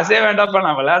 எனக்கு காசே வேண்டாப்பா,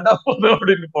 நான் விளையாண்டா போதும்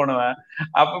அப்படின்னு போனவன்.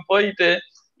 அப்ப போயிட்டு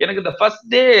எனக்கு இந்த ஃபர்ஸ்ட்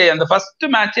டே, அந்த ஃபர்ஸ்ட்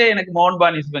மேட்சே எனக்கு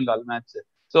மோகன்பான் ஈஸ்ட் பெங்கால் மேட்ச்.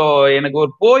 ஸோ எனக்கு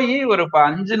போய் ஒரு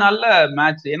 5 நாள்ல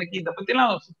மேட்ச். எனக்கு இதை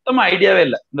பத்திலாம் சுத்தமா ஐடியாவே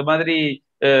இல்லை.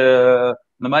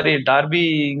 இந்த மாதிரி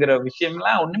டார்பிங்கிற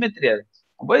விஷயம்லாம் ஒண்ணுமே தெரியாது.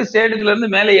 போய் ஸ்டேடியத்துல இருந்து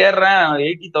மேலே ஏறுறேன்,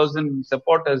 80,000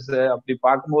 சப்போர்ட்டர்ஸ். அப்படி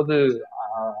பார்க்கும்போது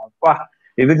அப்பா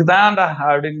இதுக்கு தான்டா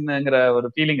அப்படின்னுங்கிற ஒரு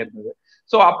ஃபீலிங் இருந்தது.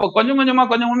 ஸோ அப்போ கொஞ்சம்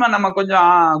கொஞ்சமா நம்ம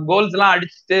கொஞ்சம் கோல்ஸ் எல்லாம்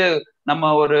அடிச்சுட்டு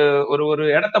நம்ம ஒரு ஒரு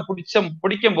இடத்த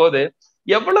பிடிக்கும் போது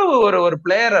எவ்வளவு ஒரு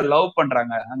பிளேயரை லவ்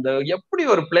பண்றாங்க, அந்த எப்படி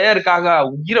ஒரு பிளேயருக்காக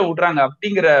உயிரை விடுறாங்க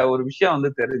அப்படிங்கிற ஒரு விஷயம்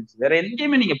வந்து தெரிஞ்சு. வேற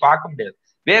எங்கேயுமே நீங்க பார்க்க முடியாது.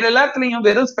 வேற எல்லாத்துலயும்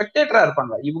வெறும் ஸ்பெக்டேட்டரா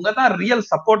இருப்பாங்க, இவங்க தான் ரியல்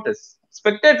சப்போர்ட்டர்ஸ்.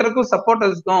 ஸ்பெக்டேட்டருக்கும்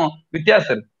சப்போர்ட்டர்ஸுக்கும்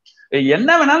வித்தியாசம் இருக்கு. என்ன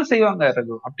வேணாலும் செய்வாங்க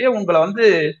ரகு. அப்படியே உங்களை வந்து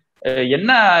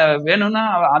என்ன வேணும்னா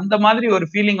அந்த மாதிரி ஒரு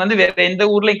ஃபீலிங் வந்து வேற எந்த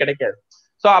ஊர்லயும் கிடைக்காது.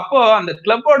 ஸோ அப்போ அந்த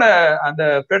கிளப்போட அந்த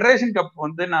ஃபெடரேஷன் கப்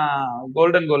வந்து நான்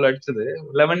கோல்டன் கோல் அடிச்சது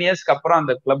 11 இயர்ஸ்க்கு அப்புறம்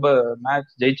அந்த கிளப்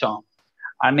மேட்ச் ஜெயிச்சோம்.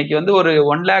 அன்னைக்கு வந்து ஒரு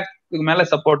 1 லேக்கு மேல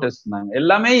சப்போர்ட்டர்ஸ் இருந்தாங்க.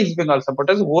 எல்லாமே ஈஸ்ட் பெங்கால்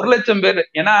சப்போர்ட்டர்ஸ், 1,00,000 பேர்.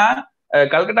 ஏன்னா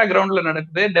கல்கட்டா கிரவுண்ட்ல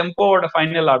நடக்குது, டெம்போவோட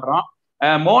ஃபைனல் ஆடுறோம்.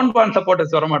 மோகன்பான்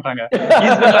சப்போர்ட்டர்ஸ் வர மாட்டாங்க,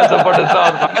 ஈஸ்ட் பெங்கால் சப்போர்ட்டர்ஸ் தான்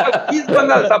வருவாங்க. ஈஸ்ட்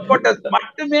பெங்கால் சப்போர்ட்டர்ஸ்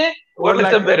மட்டுமே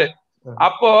 1,00,000 பேரு.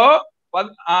 அப்போ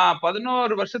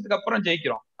 11 வருஷத்துக்கு அப்புறம்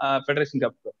ஜெயிக்கிறோம் ஃபெடரேஷன்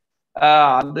கப்.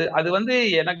 அது வந்து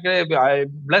எனக்கு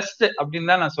பிளஸ்ட்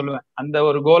அப்படின்னு தான் நான் சொல்லுவேன். அந்த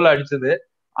ஒரு கோல் அடிச்சது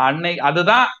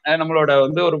அதுதான் நம்மளோட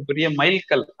வந்து ஒரு பெரிய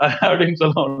மைல்கல் அப்படின்னு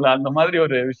சொல்லுவோம்ல, அந்த மாதிரி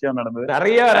ஒரு விஷயம் நடந்தது.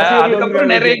 நிறைய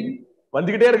அதுக்கப்புறம் நிறைய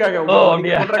வந்துகிட்டே இருக்காங்க.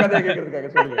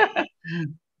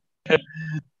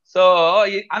 சோ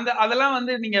அதெல்லாம்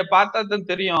வந்து நீங்க பார்த்தா தான்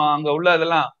தெரியும். அங்க உள்ள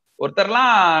அதெல்லாம்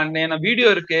ஒருத்தர்லாம் என்ன வீடியோ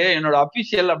இருக்கு, என்னோட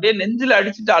அபிஷியல் அப்படியே நெஞ்சில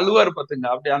அடிச்சுட்டு அழுவாரு பாத்துங்க.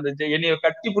 அப்படியே அந்த என்னைய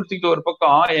கட்டி பிடிச்சிக்கிட்டு ஒரு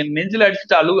பக்கம் என் நெஞ்சில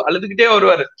அடிச்சுட்டு அழுதுகிட்டே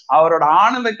வருவாரு. அவரோட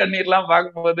ஆனந்த கண்ணீர் எல்லாம்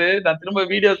பார்க்கும்போது நான் திரும்ப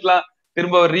வீடியோஸ் எல்லாம்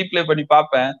திரும்ப ரீப்ளே பண்ணி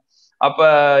பார்ப்பேன். அப்ப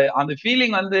அந்த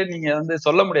ஃபீலிங் வந்து நீங்க வந்து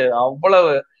சொல்ல முடியாது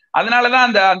அவ்வளவு. அதனாலதான்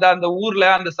அந்த அந்த அந்த ஊர்ல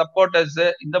அந்த சப்போர்ட்டர்ஸ்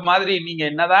இந்த மாதிரி நீங்க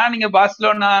என்னதான் நீங்க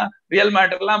பார்சிலோனா ரியல்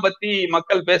மேட்டர் எல்லாம் பத்தி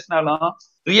மக்கள் பேசினாலும்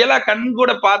ரியலா கண்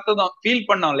கூட பார்த்ததும் ஃபீல்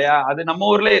பண்ணோம் இல்லையா, அது நம்ம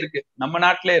ஊர்லயே இருக்கு, நம்ம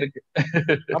நாட்டிலே இருக்கு.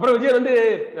 அப்புறம் விஜய் வந்து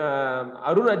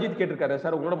அருண் அஜித் கேட்டிருக்காரு,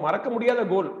 சார் உங்களோட மறக்க முடியாத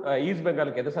கோல் ஈஸ்ட்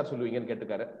பெங்காலுக்கு எதை சார் சொல்லுவீங்கன்னு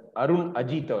கேட்டிருக்காரு அருண்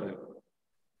அஜித் அவர்கள்.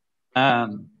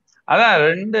 அதான்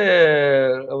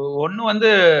ஒண்ணு வந்து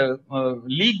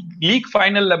லீக்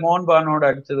ஃபைனல்ல மோகன்பானோட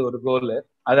அடிச்சது ஒரு கோல்.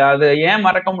 அது ஏன்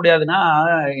மறக்க முடியாதுன்னா,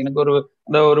 எனக்கு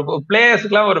ஒரு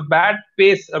பிளேயர்ஸ்க்கு எல்லாம் ஒரு பேட்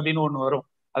பேஸ் அப்படின்னு ஒண்ணு வரும்.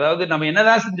 அதாவது நம்ம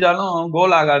என்னதான் செஞ்சாலும்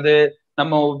கோல் ஆகாது.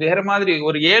 நம்ம வேற மாதிரி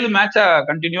ஒரு 7 மேட்சா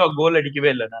கண்டினியூவா கோல் அடிக்கவே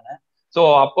இல்லை நானு. ஸோ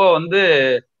அப்போ வந்து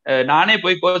நானே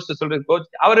போய் கோச் சொல்றேன்,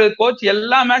 கோச்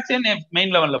எல்லா மேட்சையும்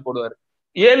மெயின் லெவல்ல போடுவாரு.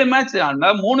 7 மேட்ச்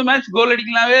 3 மேட்ச் கோல்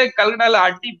அடிக்கலாவே கல்கட்டால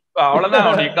அடி, அவ்வளவுதான்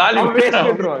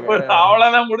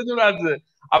அவ்வளவுதான் முடிஞ்சுடாது.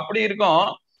 அப்படி இருக்கும்.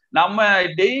 நம்ம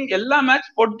டெய்லி எல்லா மேட்ச்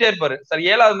போட்டுட்டே இருப்பாரு சார்.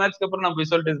 7வது மேட்ச்க்கு அப்புறம் நான் போய்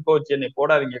சொல்லிட்டு, கோச் என்னை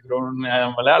போடாதீங்க,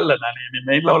 கிரவுண்ட் விளையாடல நான், என்னை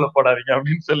மெயின் லெவல்ல போடாதீங்க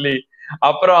அப்படின்னு சொல்லி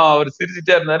அப்புறம் அவர்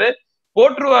சிரிச்சுட்டே இருந்தாரு.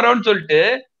 போட்டுருவாரோன்னு சொல்லிட்டு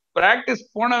பிராக்டிஸ்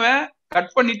போனவன்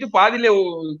கட் பண்ணிட்டு பாதியில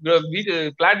வீடு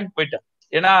பிளாட்டுக்கு போயிட்டேன்.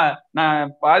 ஏன்னா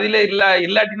நான் பாதியில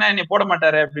இல்லாட்டினா என்னை போட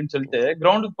மாட்டாரு அப்படின்னு சொல்லிட்டு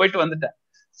கிரவுண்டுக்கு போயிட்டு வந்துட்டேன்.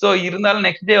 சோ இருந்தாலும்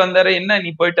நெக்ஸ்ட் டே வந்தாரு, என்ன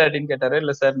நீ போயிட்ட அப்படின்னு கேட்டாரு.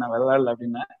 இல்ல சார் நான் விளையாடல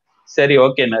அப்படின்னா. சரி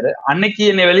ஓகேனாரு. அன்னைக்கு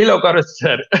என்னை வெளியில உட்கார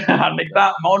வச்சாரு. அன்னைக்கு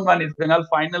தான் மவுண்ட் பான் ஈஸ்ட் பெங்கால்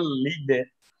ஃபைனல் லீக் டே.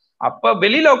 அப்ப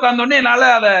வெளியில உட்கார்ந்தோடனே என்னால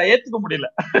அதை ஏத்துக்க முடியல.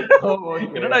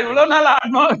 என்னடா இவ்வளவு நாள்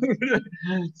ஆடணும்.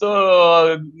 சோ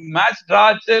மேட்ச் டிரா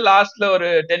ஆச்சு. லாஸ்ட்ல ஒரு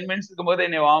 10 மினிட்ஸ் இருக்கும் போது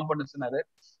என்னை வார்ம் பண்ண சொன்னாரு.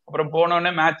 அப்புறம்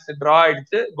போனோடனே மேட்ச் டிரா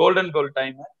ஆயிடுச்சு. கோல்டன் கோல்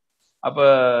டைம். அப்ப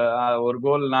ஒரு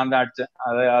கோல் நான் தான் அடிச்சேன்.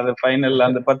 அது ஃபைனல்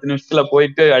அந்த 10 நிமிஷத்துல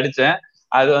போயிட்டு அடிச்சேன்.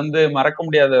 அது மறக்க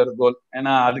முடியாத ஒரு கோல்.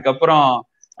 ஏன்னா அதுக்கப்புறம்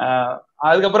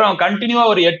கண்டினியூவா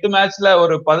ஒரு 8 மேட்ச்ல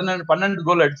ஒரு 12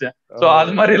 கோல் அடிச்சேன். சோ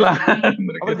அது மாதிரி எல்லாம்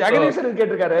ஜெகதீசன்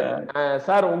கேட்டிருக்காரு,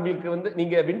 சார் உங்களுக்கு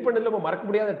நீங்க வின் பண்ணதுல மறக்க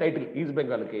முடியாத டைட்டில் ஈஸ்ட்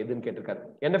பெங்காலுக்கு எதுன்னு கேட்டிருக்காரு.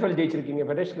 NFL ஜெயிச்சிருக்கீங்க,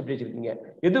 ஃபெடரேஷன் கப் ஜெயிச்சிருக்கீங்க,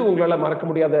 எது உங்களால மறக்க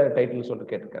முடியாத டைட்டில்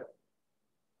சொல்லிட்டு கேட்டிருக்காரு.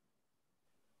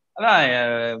 அதான்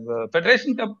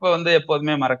ஃபெடரேஷன் கப்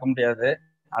எப்போதுமே மறக்க முடியாது.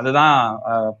 அதுதான்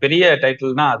பெரிய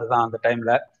டைட்டில்னா அதுதான் அந்த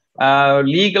டைம்ல.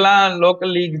 லீக் எல்லாம்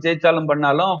லோக்கல் லீக் ஜெயிச்சாலும்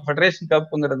பண்ணாலும் ஃபெடரேஷன்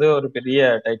கப்ங்கிறது ஒரு பெரிய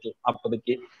டைட்டில்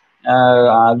அப்போதைக்கு.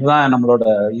 அதுதான் நம்மளோட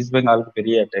ஈஸ்ட் பெங்காலுக்கு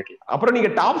பெரிய டைட்டில். அப்புறம் நீங்க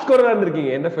டாப் ஸ்கோரரா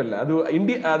இருந்திருக்கீங்க NFL. அது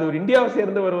ஒரு இந்தியாவை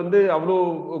சேர்ந்தவர் அவ்வளவு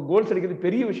கோல்ஸ் அடிக்கிறது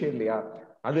பெரிய விஷயம் இல்லையா?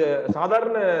 அது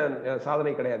சாதாரண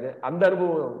சாதனை கிடையாது. அந்த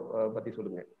அனுபவம் பத்தி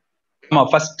சொல்லுங்க. ஆமா,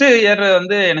 ஃபர்ஸ்ட் இயர்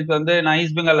எனக்கு நான்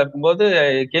ஈஸ்ட் பெங்கால் இருக்கும்போது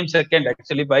கேம் செகண்ட்.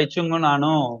 ஆக்சுவலி பைச்சுங்கும்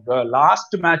நானும்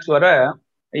லாஸ்ட் மேட்ச் வர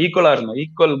ஈக்குவலா இருந்தோம்,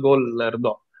 ஈக்குவல் கோல்ல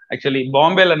இருந்தோம். ஆக்சுவலி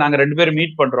பாம்பேல நாங்க 2 பேரும்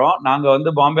மீட் பண்றோம்.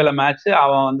 நாங்க பாம்பேல மேட்ச்,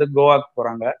 அவன் கோவாக்கு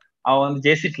போறாங்க. அவன்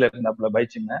ஜேசிட்ல இருந்தாப்புல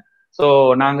பைச்சுங்க. ஸோ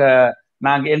நாங்க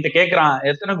என்கிட்ட கேட்கறான்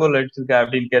எத்தனை கோல் அடிச்சிருக்க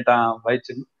அப்படின்னு கேட்டான்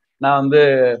பைச்சுங். நான்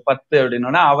 10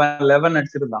 அப்படின்னா அவன் 11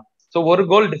 அடிச்சிருந்தான். ஸோ ஒரு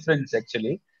கோல் டிஃபரன்ஸ்.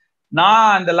 ஆக்சுவலி நான்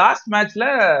அந்த லாஸ்ட் மேட்ச்ல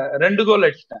 2 கோல்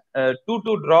அடிச்சிட்டேன்.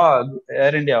 2-2 டிரா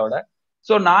ஏர் இந்தியாவோட.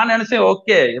 சோ நான் நினைச்சேன்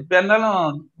ஓகே எப்படி இருந்தாலும்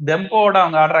டெம்போட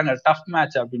அவங்க ஆடுறாங்க, டஃப்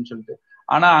மேட்ச் அப்படின்னு சொல்லிட்டு.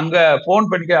 ஆனா அங்க போன்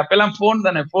பண்ணி அப்பெல்லாம் போன்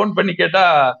தானே, போன் பண்ணி கேட்டா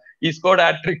இ ஸ்கோர்ட்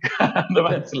ஹேட்ரிக் அந்த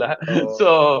மேட்ச்ல. So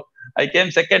I came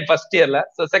second first இயர்ல.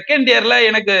 சோ செகண்ட் இயர்ல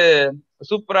எனக்கு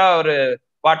சூப்பரா ஒரு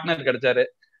பார்ட்னர் கிடைச்சாரு,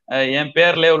 என்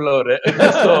பேர்லயே உள்ளவரு.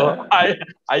 So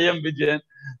IIM Vijayan.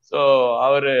 சோ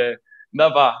அவரு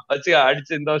இந்தாப்பா வச்சு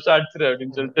அடிச்சு இந்த வருஷம் அடிச்சிரு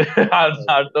அப்படின்னு சொல்லிட்டு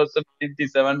அடுத்த வருஷம்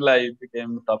 97ல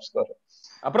டாப் ஸ்கோர்.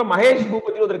 அப்புறம் மகேஷ்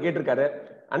பூபதி ஒருத்தர் கேட்டிருக்காரு,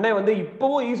 அண்ணன்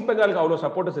இப்பவும் ஈஸ்ட் பெங்காலுக்கு அவ்வளவு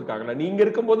சப்போர்ட்டர்ஸ் இருக்காங்களா? நீங்க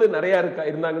இருக்கும்போது நிறைய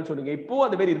இருந்தாங்கன்னு சொன்னீங்க, இப்பவும்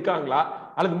அது மாதிரி இருக்காங்களா?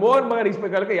 அல்லது மோகன் பகான் ஈஸ்ட்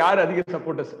பெங்காலுக்கு யாரு அதிக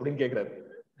சப்போர்ட்டர்ஸ் அப்படின்னு கேக்குறாரு.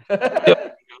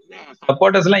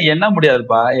 சப்போர்ட்டர்ஸ் எல்லாம் என்ன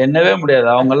முடியாதுப்பா, என்னவே முடியாது.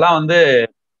 அவங்க எல்லாம்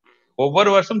ஒவ்வொரு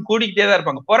வருஷம் கூடிக்கிட்டே தான்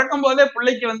இருப்பாங்க. பிறக்கும் போதே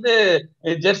பிள்ளைக்கு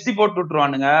ஜெர்சி போட்டு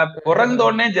விட்டுருவானுங்க. பிறந்த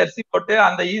உடனே ஜெர்சி போட்டு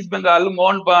அந்த ஈஸ்ட் பெங்கால்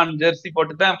மோகன் பகான் ஜெர்சி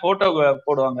போட்டு தான் போட்டோ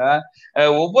போடுவாங்க.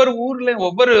 ஒவ்வொரு ஊர்லயும்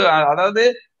அதாவது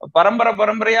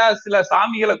பரம்பரையா சில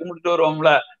சாமிகளை கும்பிட்டுட்டு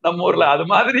வருவோம்ல நம்ம ஊர்ல, அது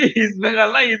மாதிரி ஈஸ்ட்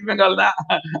பெங்கால்னா ஈஸ்ட் பெங்கால் தான்.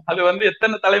 அது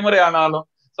எத்தனை தலைமுறை ஆனாலும்.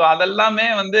 சோ அதெல்லாமே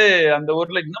அந்த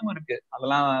ஊர்ல இன்னமும் இருக்கு.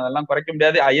 அதெல்லாம் குறைக்க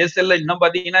முடியாது. ISL இன்னும்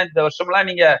பாத்தீங்கன்னா இந்த வருஷம்லாம்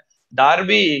நீங்க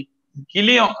டார்பி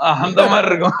கிளியும் அந்த மாதிரி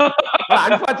இருக்கும்.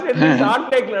 அன்பார்ச்சுனேட்லி ஷார்ட்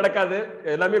டேக்ல நடக்காது,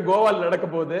 எல்லாமே கோவால நடக்க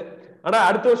போகுது. ஆனா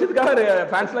அடுத்த வருஷத்துக்காக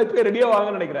ஃபேன்ஸ் லைஃப்க்கு ரெடியா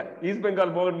வாங்கன்னு நினைக்கிறேன். ஈஸ்ட்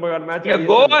பெங்கால் மோகன் பகான் மேட்ச்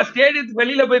கோவா ஸ்டேடியத்துக்கு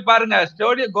வெளியில போய் பாருங்க.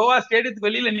 கோவா ஸ்டேடியத்துக்கு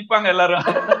வெளியில நிப்பாங்க எல்லாரும்.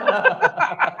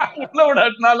 உள்ள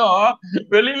விடாட்டினாலும்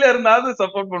வெளியில இருந்தாலும்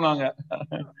சப்போர்ட் பண்ணுவாங்க.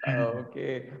 ஓகே.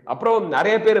 அப்புறம்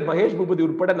நிறைய பேர் மகேஷ் பூபதி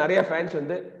உட்பட நிறைய ஃபேன்ஸ்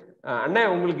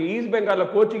அண்ணன் உங்களுக்கு ஈஸ்ட் பெங்கால்ல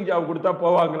கோச்சிங் ஜாப் கொடுத்தா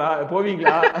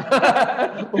போவீங்களா?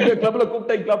 உங்க கிளப்ல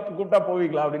கூப்பிட்டா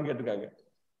போவீங்களா அப்படின்னு கேட்டிருக்காங்க.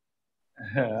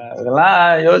 அதெல்லாம்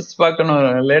யோசிச்சு பார்க்கணும்,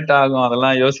 லேட் ஆகும்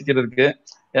அதெல்லாம் யோசிக்கிறதுக்கு.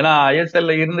 ஏன்னா ISL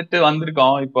இருந்துட்டு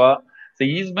வந்திருக்கோம். இப்போ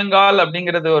ஈஸ்ட் பெங்கால்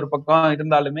அப்படிங்கிறது ஒரு பக்கம்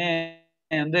இருந்தாலுமே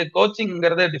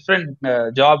கோச்சிங்கிறது டிஃப்ரெண்ட்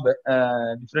ஜாப்,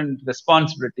 டிஃப்ரெண்ட்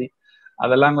ரெஸ்பான்சிபிலிட்டி.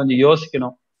 அதெல்லாம் கொஞ்சம்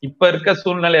யோசிக்கணும். இப்ப இருக்க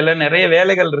சூழ்நிலையில நிறைய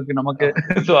வேலைகள் இருக்கு நமக்கு.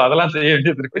 சோ அதெல்லாம் செய்ய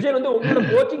வேண்டியது இருக்கு. விஜய் உங்களோட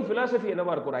கோச்சிங் பிலாசபி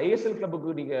என்னவா இருக்கும்? ஒரு ISL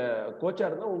கிளப்புக்கு நீங்க கோச்சா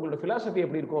இருந்தா உங்களோட பிலாசபி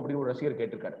எப்படி இருக்கும் அப்படின்னு ஒரு ரசிகர்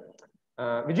கேட்டிருக்காரு.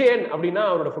 விஜயன் அப்படின்னா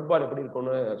அவரோட ஃபுட்பால் எப்படி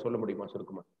இருக்கும்னு சொல்ல முடியுமா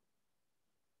சுருக்கமா?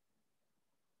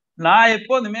 நான்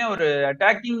எப்போதுமே ஒரு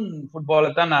அட்டாக்கிங் ஃபுட்பாலை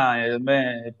தான் நான்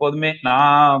எப்போதுமே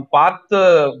நான்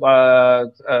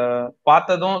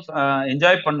பார்த்ததும்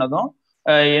என்ஜாய் பண்ணதும்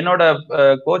என்னோட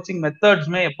கோச்சிங்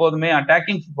மெத்தட்ஸ்மே எப்போதுமே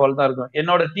அட்டாக்கிங் ஃபுட்பால் தான் இருக்கும்.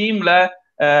 என்னோட டீம்ல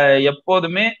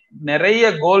எப்போதுமே நிறைய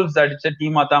கோல்ஸ் அடிச்ச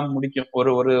டீமா தான் முடிக்கும்.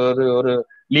 ஒரு ஒரு ஒரு ஒரு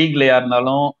லீக்லயா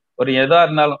இருந்தாலும் ஒரு எதா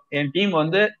இருந்தாலும் என் டீம்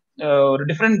ஒரு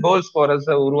டிஃப்ரெண்ட் கோல் ஸ்கோரர்ஸ்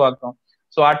உருவாக்கும்.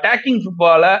 ஸோ அட்டாக்கிங்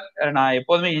ஃபுட்பாலை நான்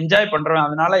எப்போதுமே என்ஜாய் பண்றேன்.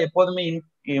 அதனால எப்போதுமே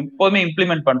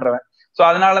இம்ப்ளிமெண்ட் பண்றேன். ஸோ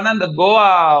அதனாலதான் இந்த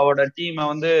கோவாவோட டீமை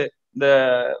இந்த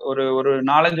ஒரு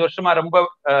 4-5 வருஷமா ரொம்ப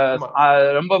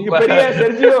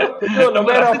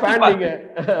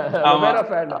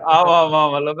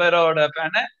லொபேரோட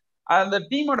ஃபேனு. அந்த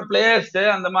டீமோட பிளேயர்ஸ்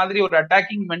அந்த மாதிரி ஒரு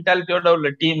அட்டாக்கிங் மென்டாலிட்டியோட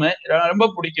உள்ள டீம் ரொம்ப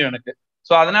பிடிக்கும் எனக்கு.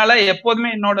 சோ அதனால எப்போதுமே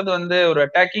என்னோடது ஒரு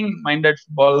அட்டாக்கிங் மைண்டட்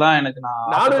ஃபுட்பால் தான் எனக்கு.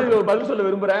 நானும் பதில் சொல்ல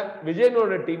விரும்புறேன்.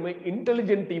 விஜயனோட டீம்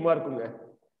இன்டெலிஜென்ட் டீமா இருக்குங்க.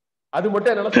 அது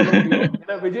மட்டும் என்னால சொல்ல முடியும்.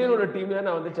 ஏன்னா விஜயனோட டீம்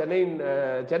நான் வந்து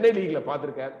சென்னை லீக்ல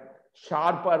பாத்திருக்கேன்.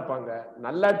 ஷார்ப்பா இருப்பாங்க,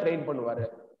 நல்லா ட்ரெயின் பண்ணுவாரு,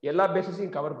 எல்லா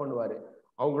பேசஸையும் கவர் பண்ணுவாரு.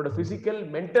 அவங்களோட பிசிக்கல்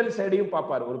மென்டல் சைடையும்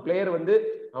பார்ப்பாரு. ஒரு பிளேயர் வந்து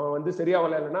அவன் வந்து சரியா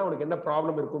விளையாடலன்னா அவனுக்கு என்ன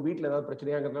ப்ராப்ளம் இருக்கும், வீட்டுல ஏதாவது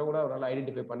பிரச்சனையாங்கிறத கூட அவரால்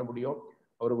ஐடென்டிஃபை பண்ண முடியும்.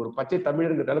 அவர் ஒரு பச்சை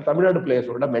தமிழர்ங்கிறதால தமிழ்நாடு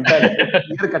பிளேயர்ஸோட மென்டாலிட்டி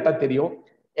கிளியர் கட்டா தெரியும்.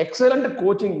 எக்ஸலண்ட்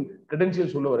கோச்சிங்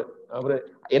கிரெடென்ஷியல்ஸ் உள்ளவர் அவரு.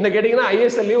 என்ன கேட்டீங்கன்னா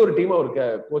ஐஎஸ்எல்லையும் ஒரு டீம் அவருக்கு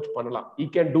கோச் பண்ணலாம். ஈ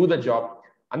கேன் டூ த ஜாப்.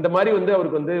 அந்த மாதிரி வந்து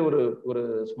அவருக்கு வந்து ஒரு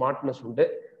ஸ்மார்ட்னஸ் உண்டு,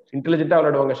 இன்டெலிஜென்ட்டா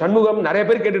விளையாடுவாங்க. சண்முகம் நிறைய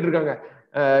பேர் கேட்டுட்டு இருக்காங்க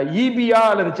ஈபியா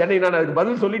அல்லது சென்னை. நான் அதுக்கு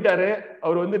பதில் சொல்லிட்டாரு.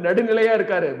 அவர் வந்து நடுநிலையா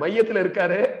இருக்காரு, மையத்துல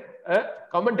இருக்காரு,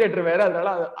 கமெண்டேட்டர் வேற. அதனால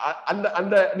அந்த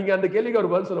அந்த நீங்க அந்த கேள்விக்கு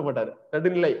அவர் பதில் சொல்ல மாட்டாரு.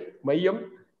 நடுநிலை மையம்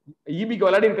ஈபிக்கு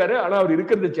விளையாடி இருக்காரு, ஆனா அவர்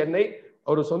இருக்கிறது சென்னை,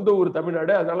 அவர் சொந்த ஊர்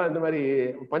தமிழ்நாடு. அதனால இந்த மாதிரி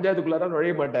பஞ்சாயத்துக்குள்ளார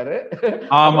நுழைய மாட்டாரு.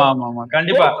 ஆமா ஆமா ஆமா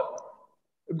கண்டிப்பா.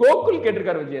 கோகுல்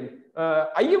கேட்டிருக்காரு விஜயன்,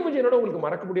 ஐயம் விஜயனோட உங்களுக்கு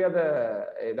மறக்க முடியாத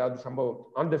ஏதாவது சம்பவம்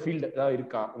ஆன் த ஃபீல்ட் ஏதாவது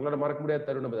இருக்கா? உங்களோட மறக்க முடியாத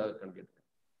தருணம் ஏதாவது இருக்கான்னு கேட்டு.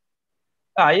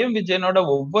 ஐயம் விஜயனோட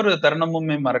ஒவ்வொரு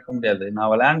தருணமுமே மறக்க முடியாது.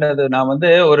 நான் விளையாண்டது, நான் வந்து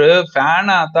ஒரு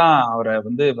ஃபேனா தான் அவரை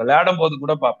வந்து விளையாடும் போது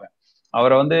கூட பார்ப்பேன்.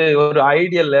 அவரை வந்து ஒரு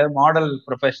ஐடியல் மாடல்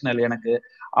ப்ரொஃபஷனல் எனக்கு.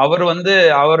 அவர் வந்து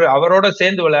அவரோட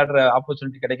சேர்ந்து விளையாடுற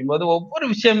ஆப்பர்ச்சுனிட்டி கிடைக்கும் போது ஒவ்வொரு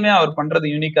விஷயமே அவர்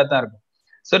பண்றது யூனிக்கா தான் இருக்கும்.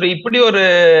 சரி, இப்படி ஒரு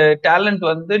டேலண்ட்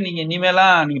வந்து நீங்க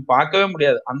இனிமேலாம் நீங்க பார்க்கவே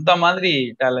முடியாது, அந்த மாதிரி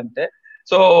டேலண்ட்.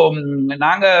 ஸோ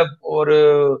நாங்க ஒரு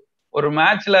ஒரு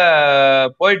மேட்ச்ல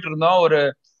போயிட்டு இருந்தோம்.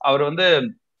 அவர் வந்து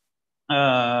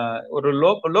ஒரு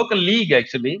லோக்கல் லீக்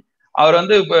ஆக்சுவலி. அவர்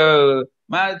வந்து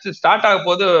மேட்ச் ஸ்டார்ட் ஆக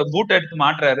போது பூட் எடுத்து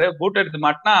மாட்டுறாரு. பூட் எடுத்து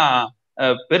மாட்டினா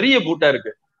பெரிய பூட்டா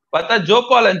இருக்கு. பார்த்தா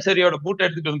ஜோபால் அன்சரியோட பூட்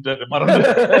எடுத்துட்டு வந்துட்டாரு மறந்து.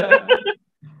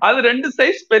 அது 2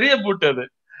 சைஸ் பெரிய பூட் அது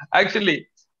ஆக்சுவலி.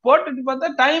 போட்டுட்டு பார்த்தா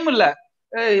டைம் இல்ல,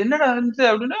 என்னடா இருந்துச்சு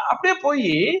அப்படின்னு அப்படியே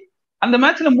போய் அந்த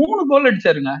மேட்ச்ல 3 கோல்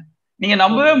அடிச்சாருங்க. நீங்க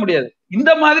நம்பவே முடியாது.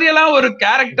 இந்த மாதிரி எல்லாம் ஒரு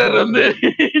கேரக்டர் வந்து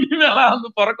இனிமேலாம்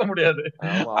வந்து பிறக்க முடியாது.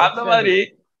 அந்த மாதிரி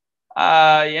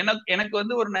எனக்கு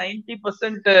வந்து ஒரு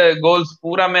 90% கோல்ஸ்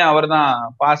பூராமே அவர் தான்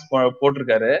பாஸ்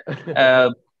போட்டிருக்காரு.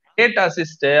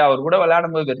 அசிஸ்ட் அவர் கூட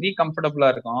விளையாடும் போது வெரி கம்ஃபர்டபுளா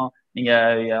இருக்கும். நீங்க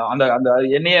அந்த அந்த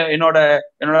என்னோட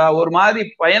ஒரு மாதிரி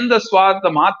பயந்த சுவாசத்தை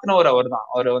மாத்தினவர் அவர் தான்.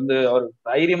 அவர் வந்து அவர்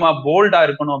தைரியமா போல்டா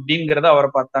இருக்கணும் அப்படிங்கறத அவரை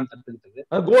பார்த்து தான் கத்துக்கிட்டது.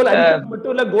 கோல் அடிக்கிறது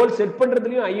மட்டும் இல்ல, கோல் செட்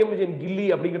பண்றதுலயும் ஐயம் விஜயன் கில்லி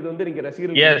அப்படிங்கிறது வந்து நீங்க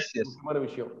ரசிகர்கள்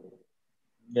விஷயம்.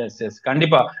 எஸ் எஸ்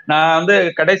கண்டிப்பா. நான் வந்து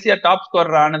கடைசியா டாப்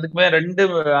ஸ்கோரர் ஆனதுக்குமே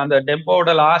அந்த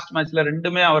டெம்போட லாஸ்ட் மேட்ச்ல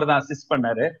 2மே அவர் தான் அசிஸ்ட்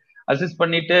பண்ணாரு. அசிஸ்ட்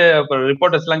பண்ணிட்டு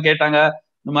ரிப்போர்ட்டர்ஸ் எல்லாம் கேட்டாங்க,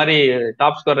 இந்த மாதிரி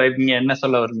டாப் ஸ்கோரர் இருக்கீங்க, என்ன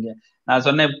சொல்ல வருவீங்க? நான்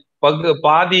சொன்னேன்,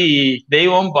 பாதி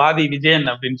தெய்வம் பாதி விஜயன்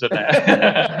அப்படின்னு சொன்னேன்.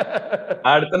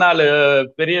 அடுத்த நாள்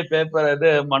பெரிய பேப்பர்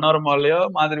இது மனோரமாலயோ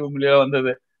மாதிரி பூமிலையோ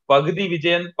வந்தது, பகுதி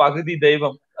விஜயன் பகுதி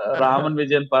தெய்வம் ராமன்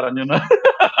விஜயன் பரஞ்சுன்னு.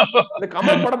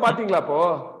 கமல் படம் பாத்தீங்களா அப்போ?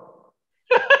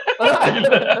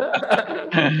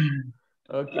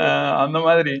 அந்த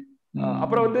மாதிரி.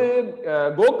 அப்புறம் வந்து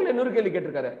கோகுல் இன்னொரு கேள்வி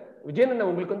கேட்டிருக்காரு, விஜயன்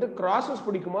உங்களுக்கு வந்து கிராசஸ்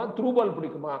பிடிக்குமா த்ரூ பால்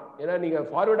பிடிக்குமா? ஏன்னா நீங்க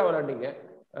ஃபார்வர்டா விளையாண்டீங்க,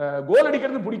 கோல்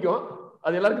அடிக்கிறது பிடிக்கும்,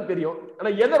 அது எல்லாருக்கும் தெரியும். ஆனா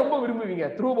எதை ரொம்ப விரும்புவீங்க,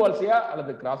 த்ரூ பால்ஸையா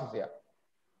அல்லது கிராசஸையா?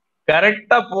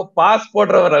 கரெக்டா பாஸ்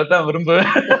போடுறவரை தான் விரும்புவேன்.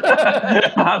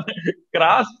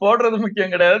 கிராஸ் போடுறது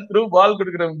முக்கியம் கிடையாது, த்ரூ பால்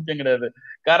கொடுக்கறது முக்கியம் கிடையாது,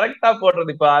 கரெக்டா போடுறது.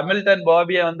 இப்ப ஹாமில்டன்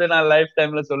பாபியை வந்து நான் லைஃப்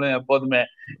டைம்ல சொல்லுவேன் எப்போதுமே.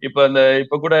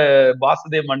 இப்ப கூட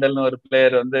வாசுதேவ் மண்டல்னு ஒரு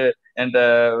பிளேயர் வந்து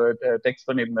என்கிட்ட டெக்ஸ்ட்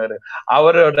பண்ணியிருந்தாரு.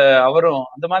 அவரும்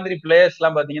அந்த மாதிரி பிளேயர்ஸ்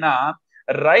எல்லாம் பாத்தீங்கன்னா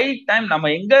ரைட் டைம் நம்ம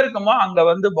எங்க இருக்கோமோ அங்க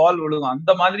வந்து பால் விழுகும்.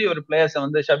 அந்த மாதிரி ஒரு பிளேயர்ஸை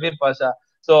வந்து ஷபீர் பாஷா,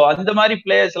 சோ அந்த மாதிரி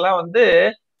பிளேயர்ஸ் எல்லாம் வந்து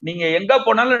நீங்க எங்க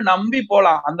போனாலும் நம்பி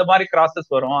போலாம். அந்த மாதிரி கிராசஸ்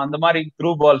வரும், அந்த மாதிரி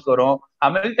த்ரூ பால்ஸ் வரும்.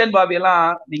 ஹாமில்டன் பாபி எல்லாம்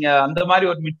நீங்க அந்த மாதிரி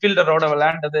ஒரு மிட்ஃபீல்டரோட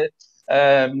விளையாண்டது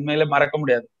உண்மையில மறக்க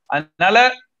முடியாது. அதனால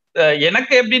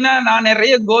எனக்கு எப்படின்னா, நான்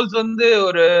நிறைய கோல்ஸ் வந்து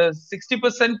ஒரு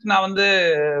 60% நான் வந்து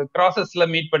கிராசஸ்ல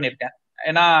மீட் பண்ணிருக்கேன்.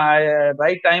 ஏன்னா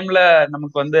ரைட் டைம்ல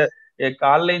நமக்கு வந்து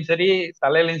காலையும் சரி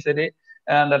தலையிலையும் சரி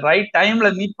அந்த ரைட் டைம்ல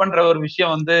மீட் பண்ற ஒரு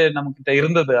விஷயம் வந்து நம்ம கிட்ட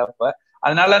இருந்தது அப்ப.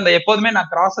 அதனால அந்த எப்போதுமே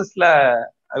நான் கிராசஸ்ல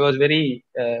I was very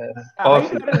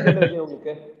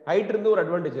உங்களுக்கு ஹைட் இருந்து ஒரு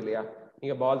அட்வான்டேஜ் இல்லையா?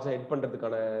 நீங்க பால்ஸ் ஹெட்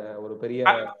பண்றதுக்கான ஒரு பெரிய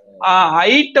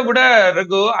ஹைட்டை விட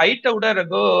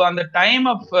ரகு அந்த டைம்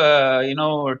ஆஃப்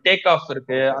டேக் ஆஃப்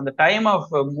இருக்கு, அந்த டைம்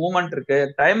ஆஃப் மூவ்மெண்ட் இருக்கு,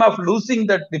 time of losing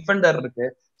the Defender இருக்கு.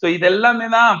 சோ இது எல்லாமே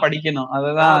தான் படிக்கணும்.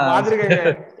 அததான்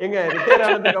பாத்துருக்கேங்க. எங்க ரிட்டையர்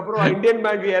ஆனதுக்கு அப்புறம் இந்தியன்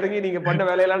பேங்க் இறங்கி நீங்க பண்ண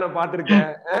வேலையெல்லாம் நான் பாத்திருக்கேன்.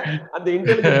 அந்த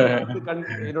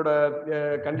இன்டெலிஜென்ஸ் என்னோட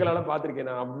கண்களால பாத்திருக்கேன்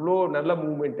நான். அவ்வளோ நல்ல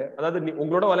மூவ்மெண்ட். அதாவது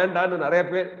உங்களோட விளையாண்டான்னு நிறைய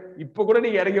பேர் இப்ப கூட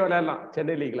நீங்க இறங்கி விளையாடலாம்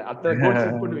சென்னை லீக்ல, அத்தனை கோல்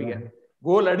செட் பண்ணுவீங்க.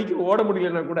 கோல் அடிக்க ஓட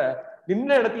முடியலன்னா கூட நின்ன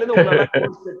இடத்துல இருந்து உங்களால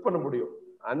கோல் செட் பண்ண முடியும்.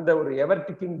 அந்த ஒரு எவர்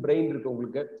டிக்கிங் பிரெயின் இருக்கு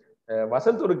உங்களுக்கு.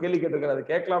 வசந்த் ஒரு கேள்வி கேட்டிருக்காரு,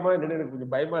 அது கேட்கலாமா என்னன்னு எனக்கு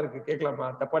கொஞ்சம் பயமா இருக்கு. கேட்கலாமா?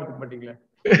 தப்பா எடுத்துக்க மாட்டீங்களா?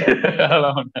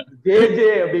 ஜே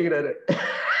அப்படிங்கிறாரு.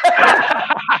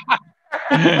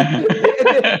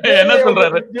 என்ன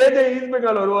சொல்றாரு? ஜேஜே ஈஸ்ட்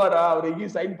பெங்கால் வருவாரா? அவர்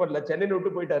எங்கேயும் சைன் பண்ணல, சென்னையை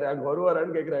விட்டு போயிட்டாரு, அங்க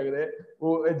வருவாரான்னு கேக்குறாரு.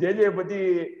 ஜேஜே பத்தி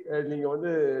நீங்க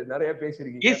வந்து நிறைய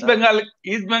பேசிருக்கீங்க.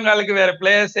 ஈஸ்ட் பெங்காலுக்கு வேற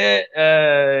பிளேயர்ஸே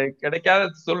கிடைக்காத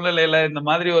சூழ்நிலையில இந்த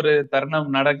மாதிரி ஒரு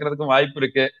தருணம் நடக்கிறதுக்கும் வாய்ப்பு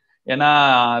இருக்கு. ஏன்னா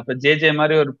இப்ப ஜேஜே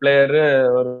மாதிரி ஒரு பிளேயரு,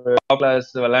 ஒரு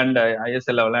கிளாஸ் விளையாண்ட,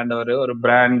 ஐஎஸ்எல்ல விளையாண்டவர், ஒரு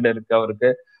பிராண்ட் இருக்கு அவருக்கு.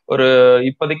 ஒரு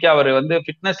இப்போதைக்கு அவர் வந்து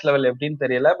ஃபிட்னஸ் லெவல் எப்படின்னு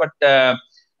தெரியல, பட்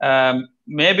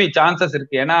மேபி சான்சஸ்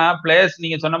இருக்கு. ஏன்னா பிளேயர்ஸ்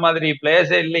நீங்க சொன்ன மாதிரி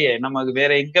பிளேயர்ஸே இல்லையே, நமக்கு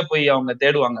வேற எங்க போய் அவங்க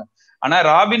தேடுவாங்க. ஆனா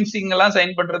ராபின் சிங் எல்லாம்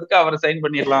சைன் பண்றதுக்கு அவர் சைன்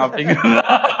பண்ணிடலாம் அப்படிங்கிறது.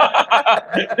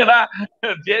 ஏன்னா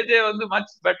ஜேஜே வந்து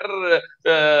மச் பெட்டர்,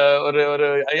 ஒரு ஒரு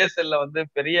ஐஎஸ்எல்ல வந்து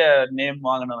பெரிய நேம்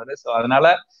வாங்கினவர். ஸோ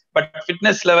அதனால but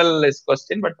fitness level is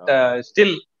question, but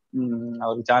still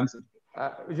அவருக்கு சான்ஸ் இருக்கு.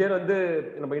 விஜயன் வந்து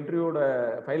நம்ம இன்டர்வியூட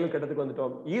ஃபைனல் கட்டத்துக்கு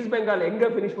வந்துட்டோம். ஈஸ்ட் பெங்கால் எங்க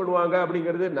பினிஷ் பண்ணுவாங்க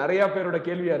அப்படிங்கிறது நிறைய பேரோட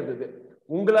கேள்வியா இருந்தது.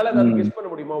 உங்களால அதை கெஸ் பண்ண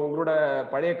முடியுமா? உங்களோட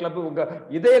பழைய கிளப், உங்க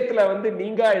இதயத்துல வந்து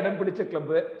நீங்க இடம் பிடிச்ச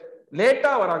கிளப்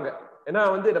லேட்டா வராங்க. ஏன்னா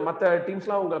வந்து மற்ற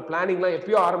டீம்ஸ்லாம் உங்க பிளானிங்லாம்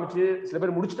எப்பயோ ஆரம்பிச்சு சில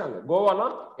பேர் முடிச்சுட்டாங்க.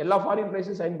 கோவாலாம் எல்லா ஃபாரின்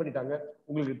பிளேயர்ஸும் சைன் பண்ணிட்டாங்க.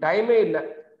 உங்களுக்கு டைமே இல்லை.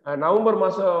 நவம்பர்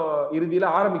மாசம்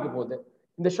இறுதியில ஆரம்பிக்க போகுது.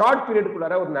 இந்த ஷார்ட்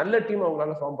பீரியடுக்குள்ளார ஒரு நல்ல டீம்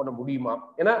அவங்களால ஃபார்ம் பண்ண முடியுமா?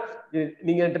 ஏன்னா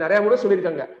நீங்க நிறைய முறை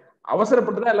சொல்லியிருக்காங்க,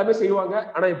 அவசரப்பட்டுதான் எல்லாமே செய்வாங்க,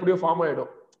 ஆனா எப்படியோ ஃபார்ம்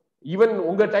ஆயிடும். ஈவன்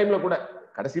உங்க டைம்ல கூட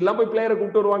கடைசியெல்லாம் போய் பிளேயரை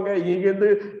கூப்பிட்டு வருவாங்க. இங்க இருந்து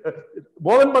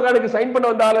மோகன் பகானுக்கு சைன் பண்ண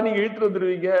வந்தாலும் நீங்க இழுத்து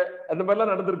வந்துருவீங்க. அந்த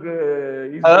மாதிரிலாம் நடந்திருக்கு.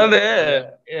 அதாவது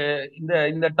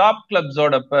இந்த டாப்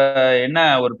கிளப்ஸோட என்ன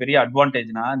ஒரு பெரிய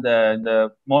அட்வான்டேஜ்னா, இந்த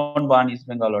மோகன் பகான் ஈஸ்ட்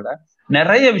பெங்காலோட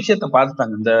நிறைய விஷயத்த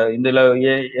பார்த்துட்டாங்க. இதுல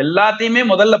எல்லாத்தையுமே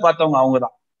முதல்ல பார்த்தவங்க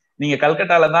அவங்கதான். நீங்க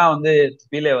கல்கட்டால தான் வந்து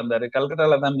பீலே வந்தாரு,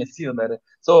 கல்கட்டால தான் மெஸ்ஸி வந்தாரு.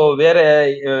 சோ வேற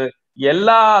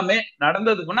எல்லாமே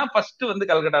நடந்ததுக்குன்னா ஃபர்ஸ்ட் வந்து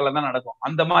கல்கட்டால தான் நடக்கும்.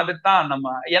 அந்த மாதிரி தான்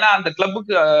நம்ம, ஏன்னா அந்த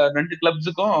கிளப்புக்கு, ரெண்டு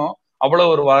கிளப்ஸுக்கும்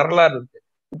அவ்வளவு ஒரு வரலாறு இருக்கு.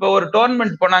 இப்ப ஒரு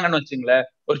டோர்னமெண்ட் போனாங்கன்னு வச்சுங்களேன்,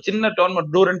 ஒரு சின்ன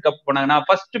டோர்னமெண்ட் டூரண்ட் கப் போனாங்கன்னா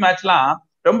ஃபர்ஸ்ட் மேட்ச்லாம்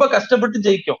ரொம்ப கஷ்டப்பட்டு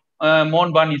ஜெயிக்கும்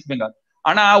மோகன் பகான் ஈஸ்ட் பெங்கால்.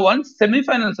 ஆனா ஒன்ஸ்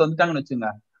செமிஃபைனல்ஸ் வந்துட்டாங்கன்னு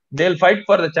வச்சுங்க, தேல் ஃபைட்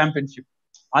ஃபார் த சாம்பியன்ஷிப்.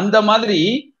 அந்த மாதிரி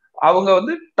அவங்க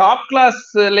வந்து டாப்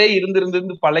கிளாஸ்ல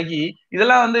இருந்து பழகி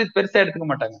இதெல்லாம் வந்து பெருசா எடுத்துக்க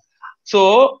மாட்டாங்க. சோ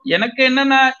எனக்கு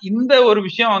என்னன்னா, இந்த ஒரு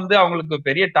விஷயம் வந்து அவங்களுக்கு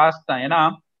பெரிய டாஸ்க் தான். ஏன்னா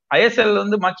ஐஎஸ்எல்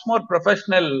வந்து மச் மோர்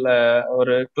ப்ரொஃபஷனல்.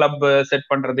 ஒரு கிளப் செட்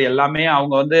பண்றது எல்லாமே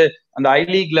அவங்க வந்து அந்த ஐ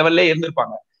லீக் லெவல்ல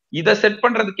இருந்திருப்பாங்க. இதை செட்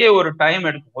பண்றதுக்கே ஒரு டைம்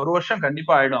எடுக்கும். ஒரு வருஷம்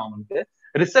கண்டிப்பா ஆயிடும் அவங்களுக்கு.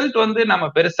 ரிசல்ட் வந்து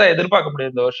நம்ம பெருசா எதிர்பார்க்க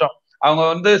முடியாது இந்த வருஷம். அவங்க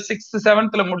வந்து 6th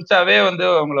 7th முடிச்சாவே வந்து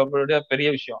அவங்களோட பெரிய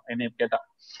விஷயம் என்னை கேட்டா.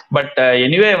 பட்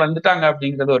எனிவே வந்துட்டாங்க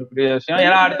அப்படிங்கிறது ஒரு பெரிய விஷயம்.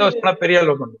 ஏன்னா அடுத்த வருஷம் பெரிய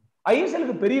அளவு கொண்டு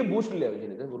ஐஎஸ்எல்க்கு பெரிய பூஸ்ட் இல்லையா?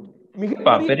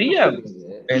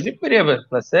 பெரிய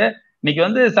பிளஸ். இன்னைக்கு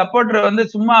வந்து சப்போர்ட்டர் வந்து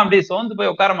சும்மா அப்படியே சோர்ந்து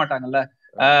போய் உட்கார மாட்டாங்கல்ல.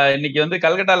 இன்னைக்கு வந்து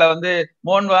கல்கட்டால வந்து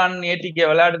மோகன் பகான் ஏடிகே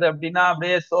விளையாடுது அப்படின்னா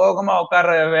அப்படியே சோகமா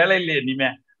உட்கார்ற வேலை இல்லையே இனிமே.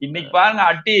 இன்னைக்கு பாருங்க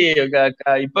அட்டி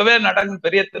இப்பவே நடக்கும்,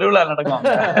 பெரிய திருவிழா நடக்கும்.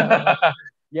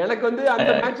 எனக்கு வந்து அந்த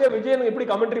மேட்சை விஜயன் எப்படி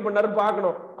கமெண்ட்ரி பண்ணாருன்னு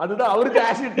பார்க்கணும். அதுதான் அவருக்கு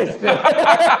ஆசிட் டெஸ்ட்.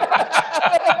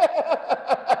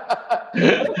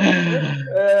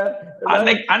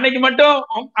 அன்னைக்கு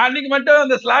மட்டும்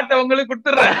அந்த ஸ்லாட் உங்களுக்கு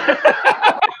கொடுத்துறேன்.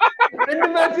 2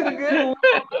 மேட்ச் இருக்கு,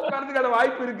 உட்கார்றதுக்கான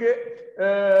வாய்ப்பு இருக்கு.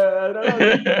 அதனால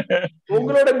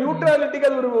உங்களோட நியூட்ரலிட்டிக்கு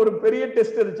அது ஒரு பெரிய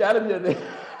டெஸ்ட், அது சேலஞ்ச். அது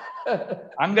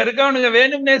அங்க இருக்கவனுங்க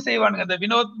வேணும்னே செய்வானுங்க. இந்த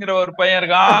வினோத்ங்கிற ஒரு பையன்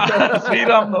இருக்கான்,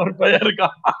 ஸ்ரீராம் ஒரு பையன்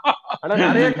இருக்கான். ஆனா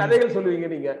நிறைய கதைகள் சொல்லுவீங்க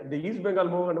நீங்க இந்த ஈஸ்ட்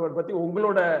பெங்கால் மோகன் பத்தி.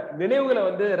 உங்களோட நினைவுகளை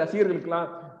வந்து ரசிகர்களுக்கு எல்லாம்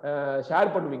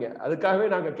ஷேர் பண்ணுவீங்க. அதுக்காகவே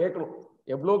நாங்க கேட்கணும்.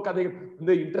 எவ்வளவு கதைகள்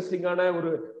வந்து இன்ட்ரெஸ்டிங்கான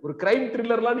ஒரு கிரைம்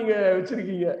த்ரில்லர்லாம் நீங்க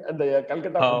வச்சிருக்கீங்க அந்த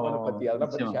கல்கட்டா ஃபுட்பாலை பத்தி.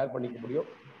 அதெல்லாம் பத்தி ஷேர் பண்ணிக்க முடியும்.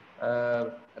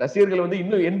 ரசிகர்கள் வந்து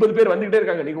இன்னும் 80 பேர் வந்துகிட்டே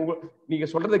இருக்காங்க. நீங்க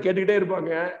சொல்றதை கேட்டுக்கிட்டே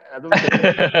இருப்பாங்க.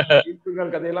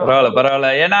 அதுவும் கதையெல்லாம் பரவாயில்ல.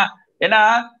 ஏன்னா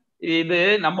இது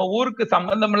நம்ம ஊருக்கு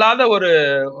சம்பந்தம் இல்லாத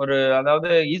ஒரு அதாவது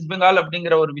ஈஸ்ட் பெங்கால்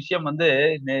அப்படிங்கிற ஒரு விஷயம் வந்து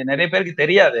நிறைய பேருக்கு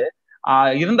தெரியாது.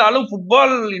 இருந்தாலும்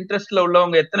ஃபுட்பால் இன்ட்ரெஸ்ட்ல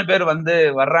உள்ளவங்க எத்தனை பேர் வந்து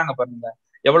வர்றாங்க பாருங்க,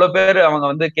 எவ்வளவு பேர் அவங்க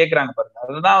வந்து கேக்குறாங்க பாருங்க.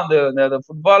 அதுதான் வந்து இந்த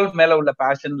ஃபுட்பால் மேல உள்ள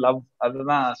பேஷன், லவ்,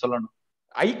 அதுதான் சொல்லணும்.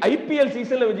 ஐபிஎல்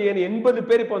சீசன்ல விஜயன் 80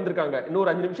 பேர் இப்ப வந்திருக்காங்க. இன்னொரு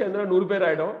 5 நிமிஷம் இருந்தா 100 பேர்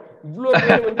ஆயிடும். இவ்வளவு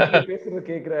பேர் வந்து பேசுறது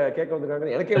கேட்க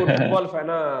வந்திருக்காங்க. எனக்கே ஒரு ஃபுட்பால்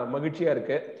ஃபேனா மகிழ்ச்சியா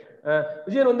இருக்கு.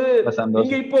 விஜயன் வந்து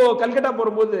நீங்க இப்போ கல்கட்டா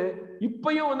போகும்போது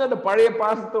இப்பயும் வந்து அந்த பழைய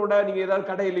பாசத்தோட நீங்க ஏதாவது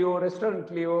கடையிலயோ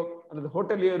ரெஸ்டாரண்ட்லயோ அல்லது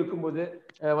ஹோட்டல்லயோ இருக்கும்போது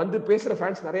வந்து பேசுற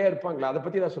ஃபேன்ஸ் நிறைய இருப்பாங்களா? அதை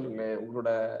பத்தி தான் சொல்லுங்களேன். உங்களோட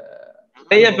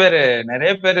நிறைய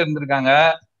பேர் இருந்திருக்காங்க.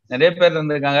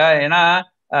 ஏன்னா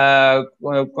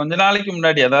கொஞ்ச நாளைக்கு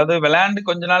முன்னாடி, அதாவது விளையாண்டு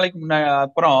கொஞ்ச நாளைக்கு முன்னாடி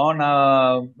அப்புறம்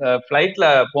நான் ஃபிளைட்ல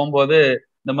போகும்போது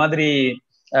இந்த மாதிரி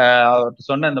அவர்கிட்ட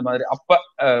சொன்ன இந்த மாதிரி அப்ப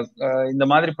இந்த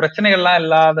மாதிரி பிரச்சனைகள்லாம்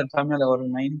இல்லாத சமயம் ஒரு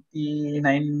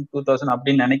 99 2000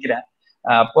 அப்படின்னு நினைக்கிறேன்.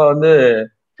 அப்ப வந்து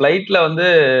பிளைட்ல வந்து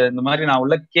இந்த மாதிரி நான்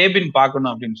உள்ள கேபின்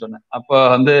பார்க்கணும் அப்படின்னு சொன்னேன். அப்ப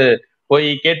வந்து போய்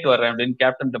கேட்டு வர்றேன் அப்படின்னு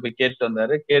கேப்டன் போய் கேட்டு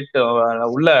வந்தாரு. கேட்டு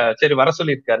உள்ள சரி வர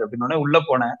சொல்லியிருக்காரு அப்படின்னு உள்ள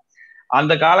போனேன்.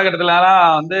 அந்த காலகட்டத்துலலாம்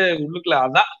வந்து உள்ளுக்குள்ள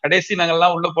அதான் கடைசி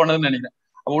நாங்கள்லாம் உள்ள போனதுன்னு நினைக்கிறேன்.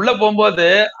 உள்ள போகும்போது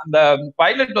அந்த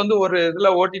பைலட் வந்து ஒரு இதுல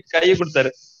ஓட்டிட்டு கையை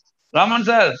கொடுத்தாரு. ராமன்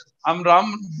சார்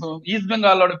ஈஸ்ட்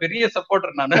பெங்காலோட பெரிய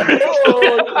சப்போர்ட்டர் நானு.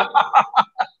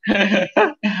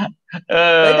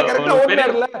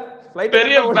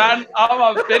 பெரிய ஃபேன். ஆமா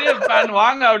பெரிய ஃபேன்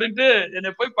வாங்க அப்படின்ட்டு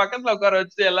என்னை போய் பக்கத்துல உட்கார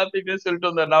வச்சு எல்லாத்தையுமே சொல்லிட்டு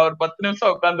வந்தார். நான் ஒரு 10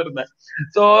 நிமிஷம் உட்கார்ந்து இருந்தேன்.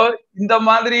 சோ இந்த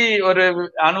மாதிரி ஒரு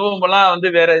அனுபவம் எல்லாம்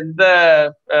வந்து வேற எந்த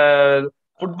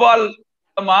ஃபுட்பால்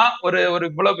ஒரு ஒரு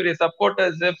இவ்வளவு பெரிய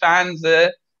சப்போர்ட்டர்ஸ் ஃபேன்ஸ்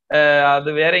அது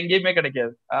வேற எங்கேயுமே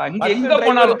கிடைக்காது. அங்க எங்க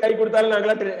போனாலும் கை கொடுத்தாலும்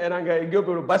நாங்க எங்கேயோ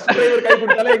போயிடுவோம். பஸ் டிரைவர் கை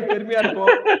கொடுத்தாலும் எனக்கு பெருமையா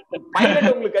இருக்கும். பைலட்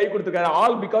உங்களுக்கு கை கொடுத்துருக்காரு.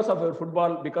 All because of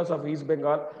football, because of east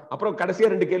Bengal. அப்புறம் கடைசியா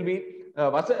 2 கேள்வி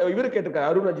இவரு கேட்டிருக்காரு,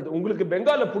 அருண் அஜித். உங்களுக்கு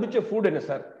பெங்கால்ல பிடிச்ச ஃபுட் என்ன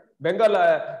சார்? பெங்கால்ல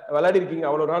விளையாடி இருக்கீங்க,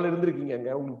 அவ்வளவு நாள் இருந்திருக்கீங்க அங்க,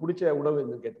 உங்களுக்கு பிடிச்ச உணவு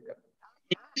என்ன கேட்டிருக்காரு.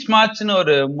 இலிஷ்மாச்னு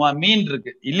ஒரு மீன்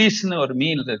இருக்கு. இலிஷ்னு ஒரு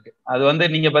மீன் இருக்கு. அது வந்து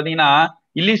நீங்க பாத்தீங்கன்னா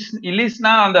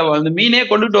இலிஷ்னா அந்த மீனே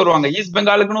கொண்டுட்டு வருவாங்க. ஈஸ்ட்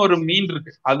பெங்காலுக்குன்னு ஒரு மீன்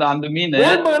இருக்கு. அது அந்த மீன்.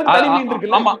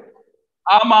 ஆமா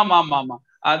ஆமா ஆமா ஆமா ஆமா.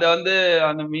 அது வந்து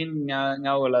அந்த மீன்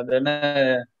ஞாபகம் அது என்ன,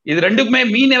 இது ரெண்டுக்குமே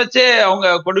மீனை வச்சே அவங்க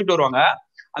கொண்டுட்டு வருவாங்க.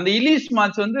 அந்த இலிஷ்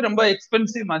மாச் வந்து ரொம்ப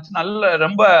எக்ஸ்பென்சிவ் மாச். நல்ல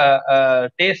ரொம்ப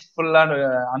டேஸ்ட்ஃபுல்லான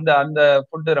அந்த அந்த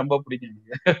ஃபுட் ரொம்ப பிடிக்கும்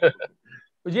எனக்கு.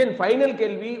 விஜயன், ஃபைனல்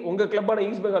கேள்வி. உங்க கிளப்பான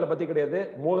ஈஸ்ட் பெங்காலை பத்தி கிடையாது,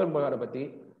 மோகன் பகானை பத்தி.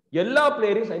 எல்லா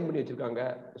பிளேயரையும் சைன் பண்ணி வச்சிருக்காங்க.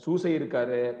 சூசை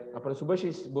இருக்காரு, அப்புறம்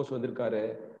சுபாஷிஷ் போஸ் வந்திருக்காரு,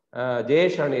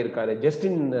 ஜெயேஷானி இருக்காரு,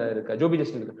 ஜஸ்டின் இருக்கா, ஜோபி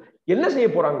ஜஸ்டின் இருக்கு. என்ன செய்ய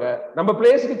போறாங்க? நம்ம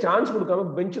பிளேயர்ஸ்க்கு சான்ஸ் கொடுக்காம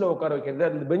பெஞ்சில் உட்கார வைக்கிறது,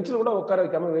 அந்த பெஞ்சில் கூட உட்கார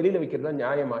வைக்காம வெளியில வைக்கிறதா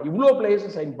நியாயமா? இவ்வளவு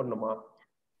பிளேயர்ஸ் சைன் பண்ணுமா?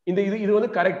 இது வந்து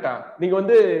கரெக்டா? நீங்க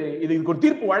வந்து இதுக்கு ஒரு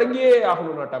தீர்ப்பு வழங்கியே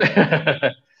ஆகணும்.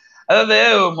 அதாவது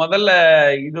முதல்ல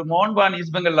இது மோகன்பான்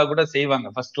ஈஸ்ட் பெங்கால்ல கூட செய்வாங்க.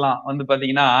 ஃபர்ஸ்ட்லாம் வந்து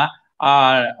பாத்தீங்கன்னா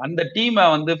அந்த டீமை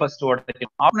வந்து ஃபர்ஸ்ட்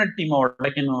உடைக்கணும், ஆப்னட் டீமை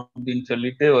உடைக்கணும் அப்படின்னு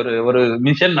சொல்லிட்டு ஒரு ஒரு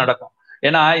மிஷன் நடக்கும்.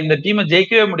 ஏன்னா இந்த டீமை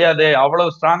ஜெயிக்கவே முடியாது,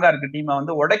 அவ்வளவு ஸ்ட்ராங்கா இருக்கு டீமை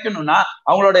வந்து உடைக்கணும்னா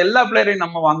அவங்களோட எல்லா பிளேயரையும்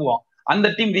நம்ம வாங்குவோம், அந்த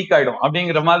டீம் வீக் ஆயிடும்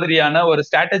அப்படிங்கிற மாதிரியான ஒரு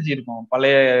ஸ்ட்ராட்டஜி இருக்கும்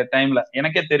பழைய டைம்ல.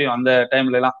 எனக்கே தெரியும் அந்த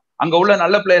டைம்ல எல்லாம் அங்க உள்ள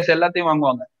நல்ல பிளேயர்ஸ் எல்லாத்தையும்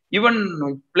வாங்குவாங்க. ஈவன்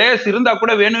பிளேயர்ஸ் இருந்தா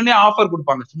கூட வேணும்னே ஆஃபர்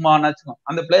கொடுப்பாங்க சும்மா நினைச்சுக்கோம்,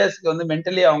 அந்த பிளேயர்ஸ்க்கு வந்து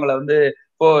மென்டலி அவங்கள வந்து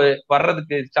இப்போ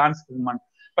வர்றதுக்கு சான்ஸ் இருக்குமான்னு.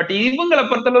 பட் இவங்களை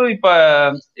பொறுத்தளவு இப்ப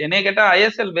என்னைய கேட்டா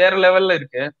ஐஎஸ்எல் வேற லெவல்ல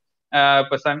இருக்கு.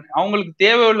 இப்ப அவங்களுக்கு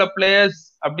தேவையுள்ள பிளேயர்ஸ்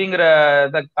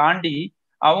அப்படிங்கிறத தாண்டி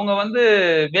அவங்க வந்து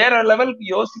வேற லெவலுக்கு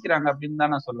யோசிக்கிறாங்க அப்படின்னு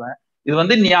தான் நான் சொல்லுவேன். இது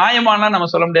வந்து நியாயமானா நம்ம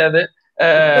சொல்ல முடியாது.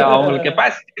 அவங்களுக்கு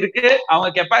கெப்பாசிட்டி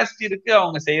இருக்கு,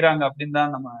 அவங்க செய்யறாங்க அப்படின்னு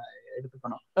தான் நம்ம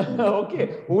எடுத்துக்கணும். ஓகே,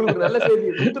 உங்களுக்கு நல்ல செய்தி.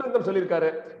 முத்துரங்கம் சொல்லியிருக்காரு,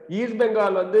 ஈஸ்ட்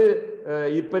பெங்கால் வந்து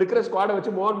இப்ப இருக்கிற ஸ்குவாடை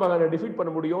வச்சு மோகன் பகானை டிஃபீட்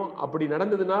பண்ண முடியும். அப்படி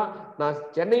நடந்ததுன்னா நான்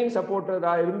சென்னையின்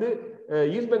சப்போர்ட்டரா இருந்து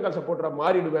ஈஸ்ட் பெங்கால் சப்போர்ட்டரா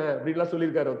மாறிடுவேன் அப்படின்லாம்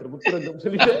சொல்லியிருக்காரு ஒருத்தர், முத்துரங்கம்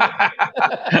சொல்லிட்டு.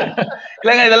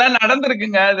 இல்லங்க இதெல்லாம்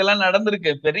நடந்திருக்குங்க, இதெல்லாம்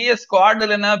நடந்திருக்கு. பெரிய ஸ்குவாட்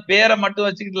இல்லைன்னா பேரை மட்டும்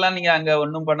வச்சுக்கிட்டுலாம் நீங்க அங்க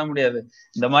ஒன்றும் பண்ண முடியாது.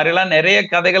 இந்த மாதிரி எல்லாம் நிறைய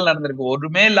கதைகள் நடந்திருக்கு.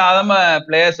 ஒருமே இல்லாம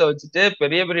பிளேயர்ஸை வச்சுட்டு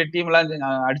பெரிய பெரிய டீம்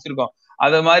எல்லாம் அடிச்சிருக்கோம்.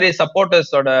 அது மாதிரி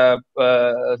சப்போர்ட்டர்ஸோட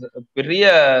பெரிய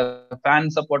ஃபேன்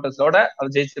சப்போர்ட்டர்ஸோட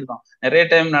அது ஜெயிச்சிருக்கோம், நிறைய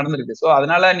டைம் நடந்திருக்கு. ஸோ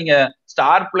அதனால நீங்க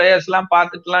ஸ்டார் பிளேயர்ஸ் எல்லாம்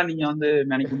பார்த்துட்டுலாம் நீங்க வந்து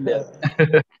நினைக்க முடியாது.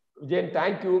 விஜயன்,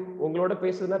 தேங்க்யூ. உங்களோட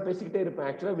பேசுறதுனா பேசிக்கிட்டே இருப்பேன்.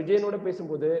 ஆக்சுவலா விஜயனோட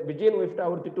பேசும்போது விஜயன் ஒய்ஃப்ட்ட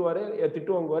அவர் திட்டு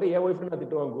வாங்குவாரு, என் ஒய்ஃப் நான்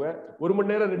திட்டு வாங்குவேன். 1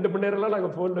 மணி நேரம் 2 மணி நேரம் எல்லாம்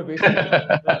நாங்க போன்ல பேசுவோம்.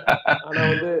 ஆனா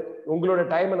வந்து உங்களோட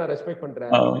டைமை நான் ரெஸ்பெக்ட்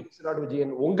பண்றேன்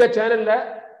விஜயன். உங்க சேனல்ல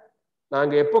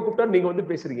நாங்க எப்ப கூப்பிட்டோம் நீங்க வந்து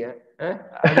பேசுறீங்க.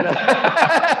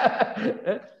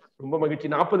 ரொம்ப மகிழ்ச்சி.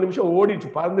 40 நிமிஷம் ஓடிச்சு,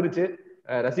 பறந்துருச்சு.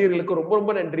 ரசிகர்களுக்கு ரொம்ப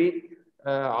ரொம்ப நன்றி.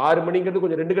 6 மணிங்கிறது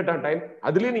கொஞ்சம் 2 கட்டான டைம்.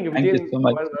 அதுலயும் நீங்க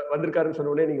விஜயன் வந்திருக்காருன்னு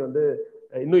சொன்னோடனே நீங்க வந்து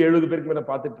இன்னும் 70 பேருக்கு மேல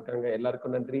பாத்துட்டு இருக்காங்க.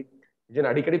 எல்லாருக்கும் நன்றி.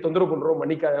 விஜயன், அடிக்கடி தொந்தரவு பண்றோம்,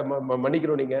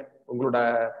 மன்னிக்கணும். நீங்க உங்களோட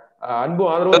அன்பு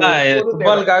ஆதரவு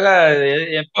ஃபுட்பாலுக்காக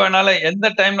எப்ப வேணாலும் எந்த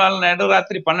டைம்னாலும்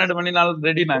நடுராத்திரி 12 மணினாலும்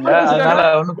ரெடி நாங்க. அதனால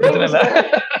ஒன்றும் பிரச்சனை இல்லை.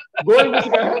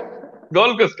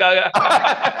 கோல்குஸ்காக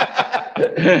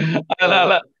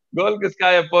அதனால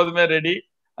கோல்குஸ்காக எப்போதுமே ரெடி.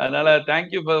 அதனால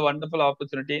தேங்க்யூ ஃபார் வண்டர்ஃபுல்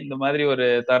ஆப்பர்ச்சுனிட்டி. இந்த மாதிரி ஒரு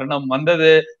தருணம் வந்தது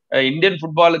இந்தியன்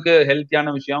ஃபுட்பாலுக்கு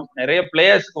ஹெல்த்தியான விஷயம். நிறைய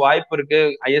பிளேயர்ஸ்க்கு வாய்ப்பு இருக்கு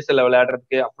ஐஎஸ்எல்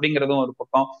விளையாடுறதுக்கு அப்படிங்கிறதும் ஒரு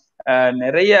பக்கம்.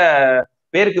 நிறைய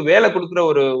பேருக்கு வேலை கொடுக்குற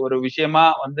ஒரு ஒரு விஷயமா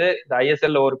வந்து இந்த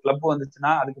ஐஎஸ்எல்ல ஒரு கிளப்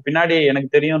வந்துச்சுன்னா அதுக்கு பின்னாடி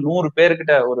எனக்கு தெரியும் 100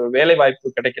 பேர்கிட்ட ஒரு வேலை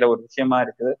வாய்ப்பு கிடைக்கிற ஒரு விஷயமா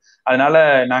இருக்குது. அதனால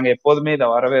நாங்க எப்போதுமே இதை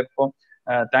வரவேற்போம்.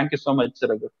 Thank you so much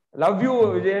Raghu. Love you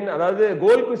Vijayan. அதாவது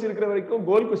கோல் குஸ் இருக்கிற வரைக்கும்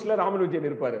கோல் குஸ்ல ராமன் விஜயன்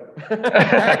இருப்பாரு.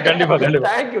 கண்டிப்பா கண்டிப்பா.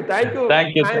 Thank you thank you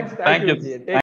thank you thanks thank you. Vijayan.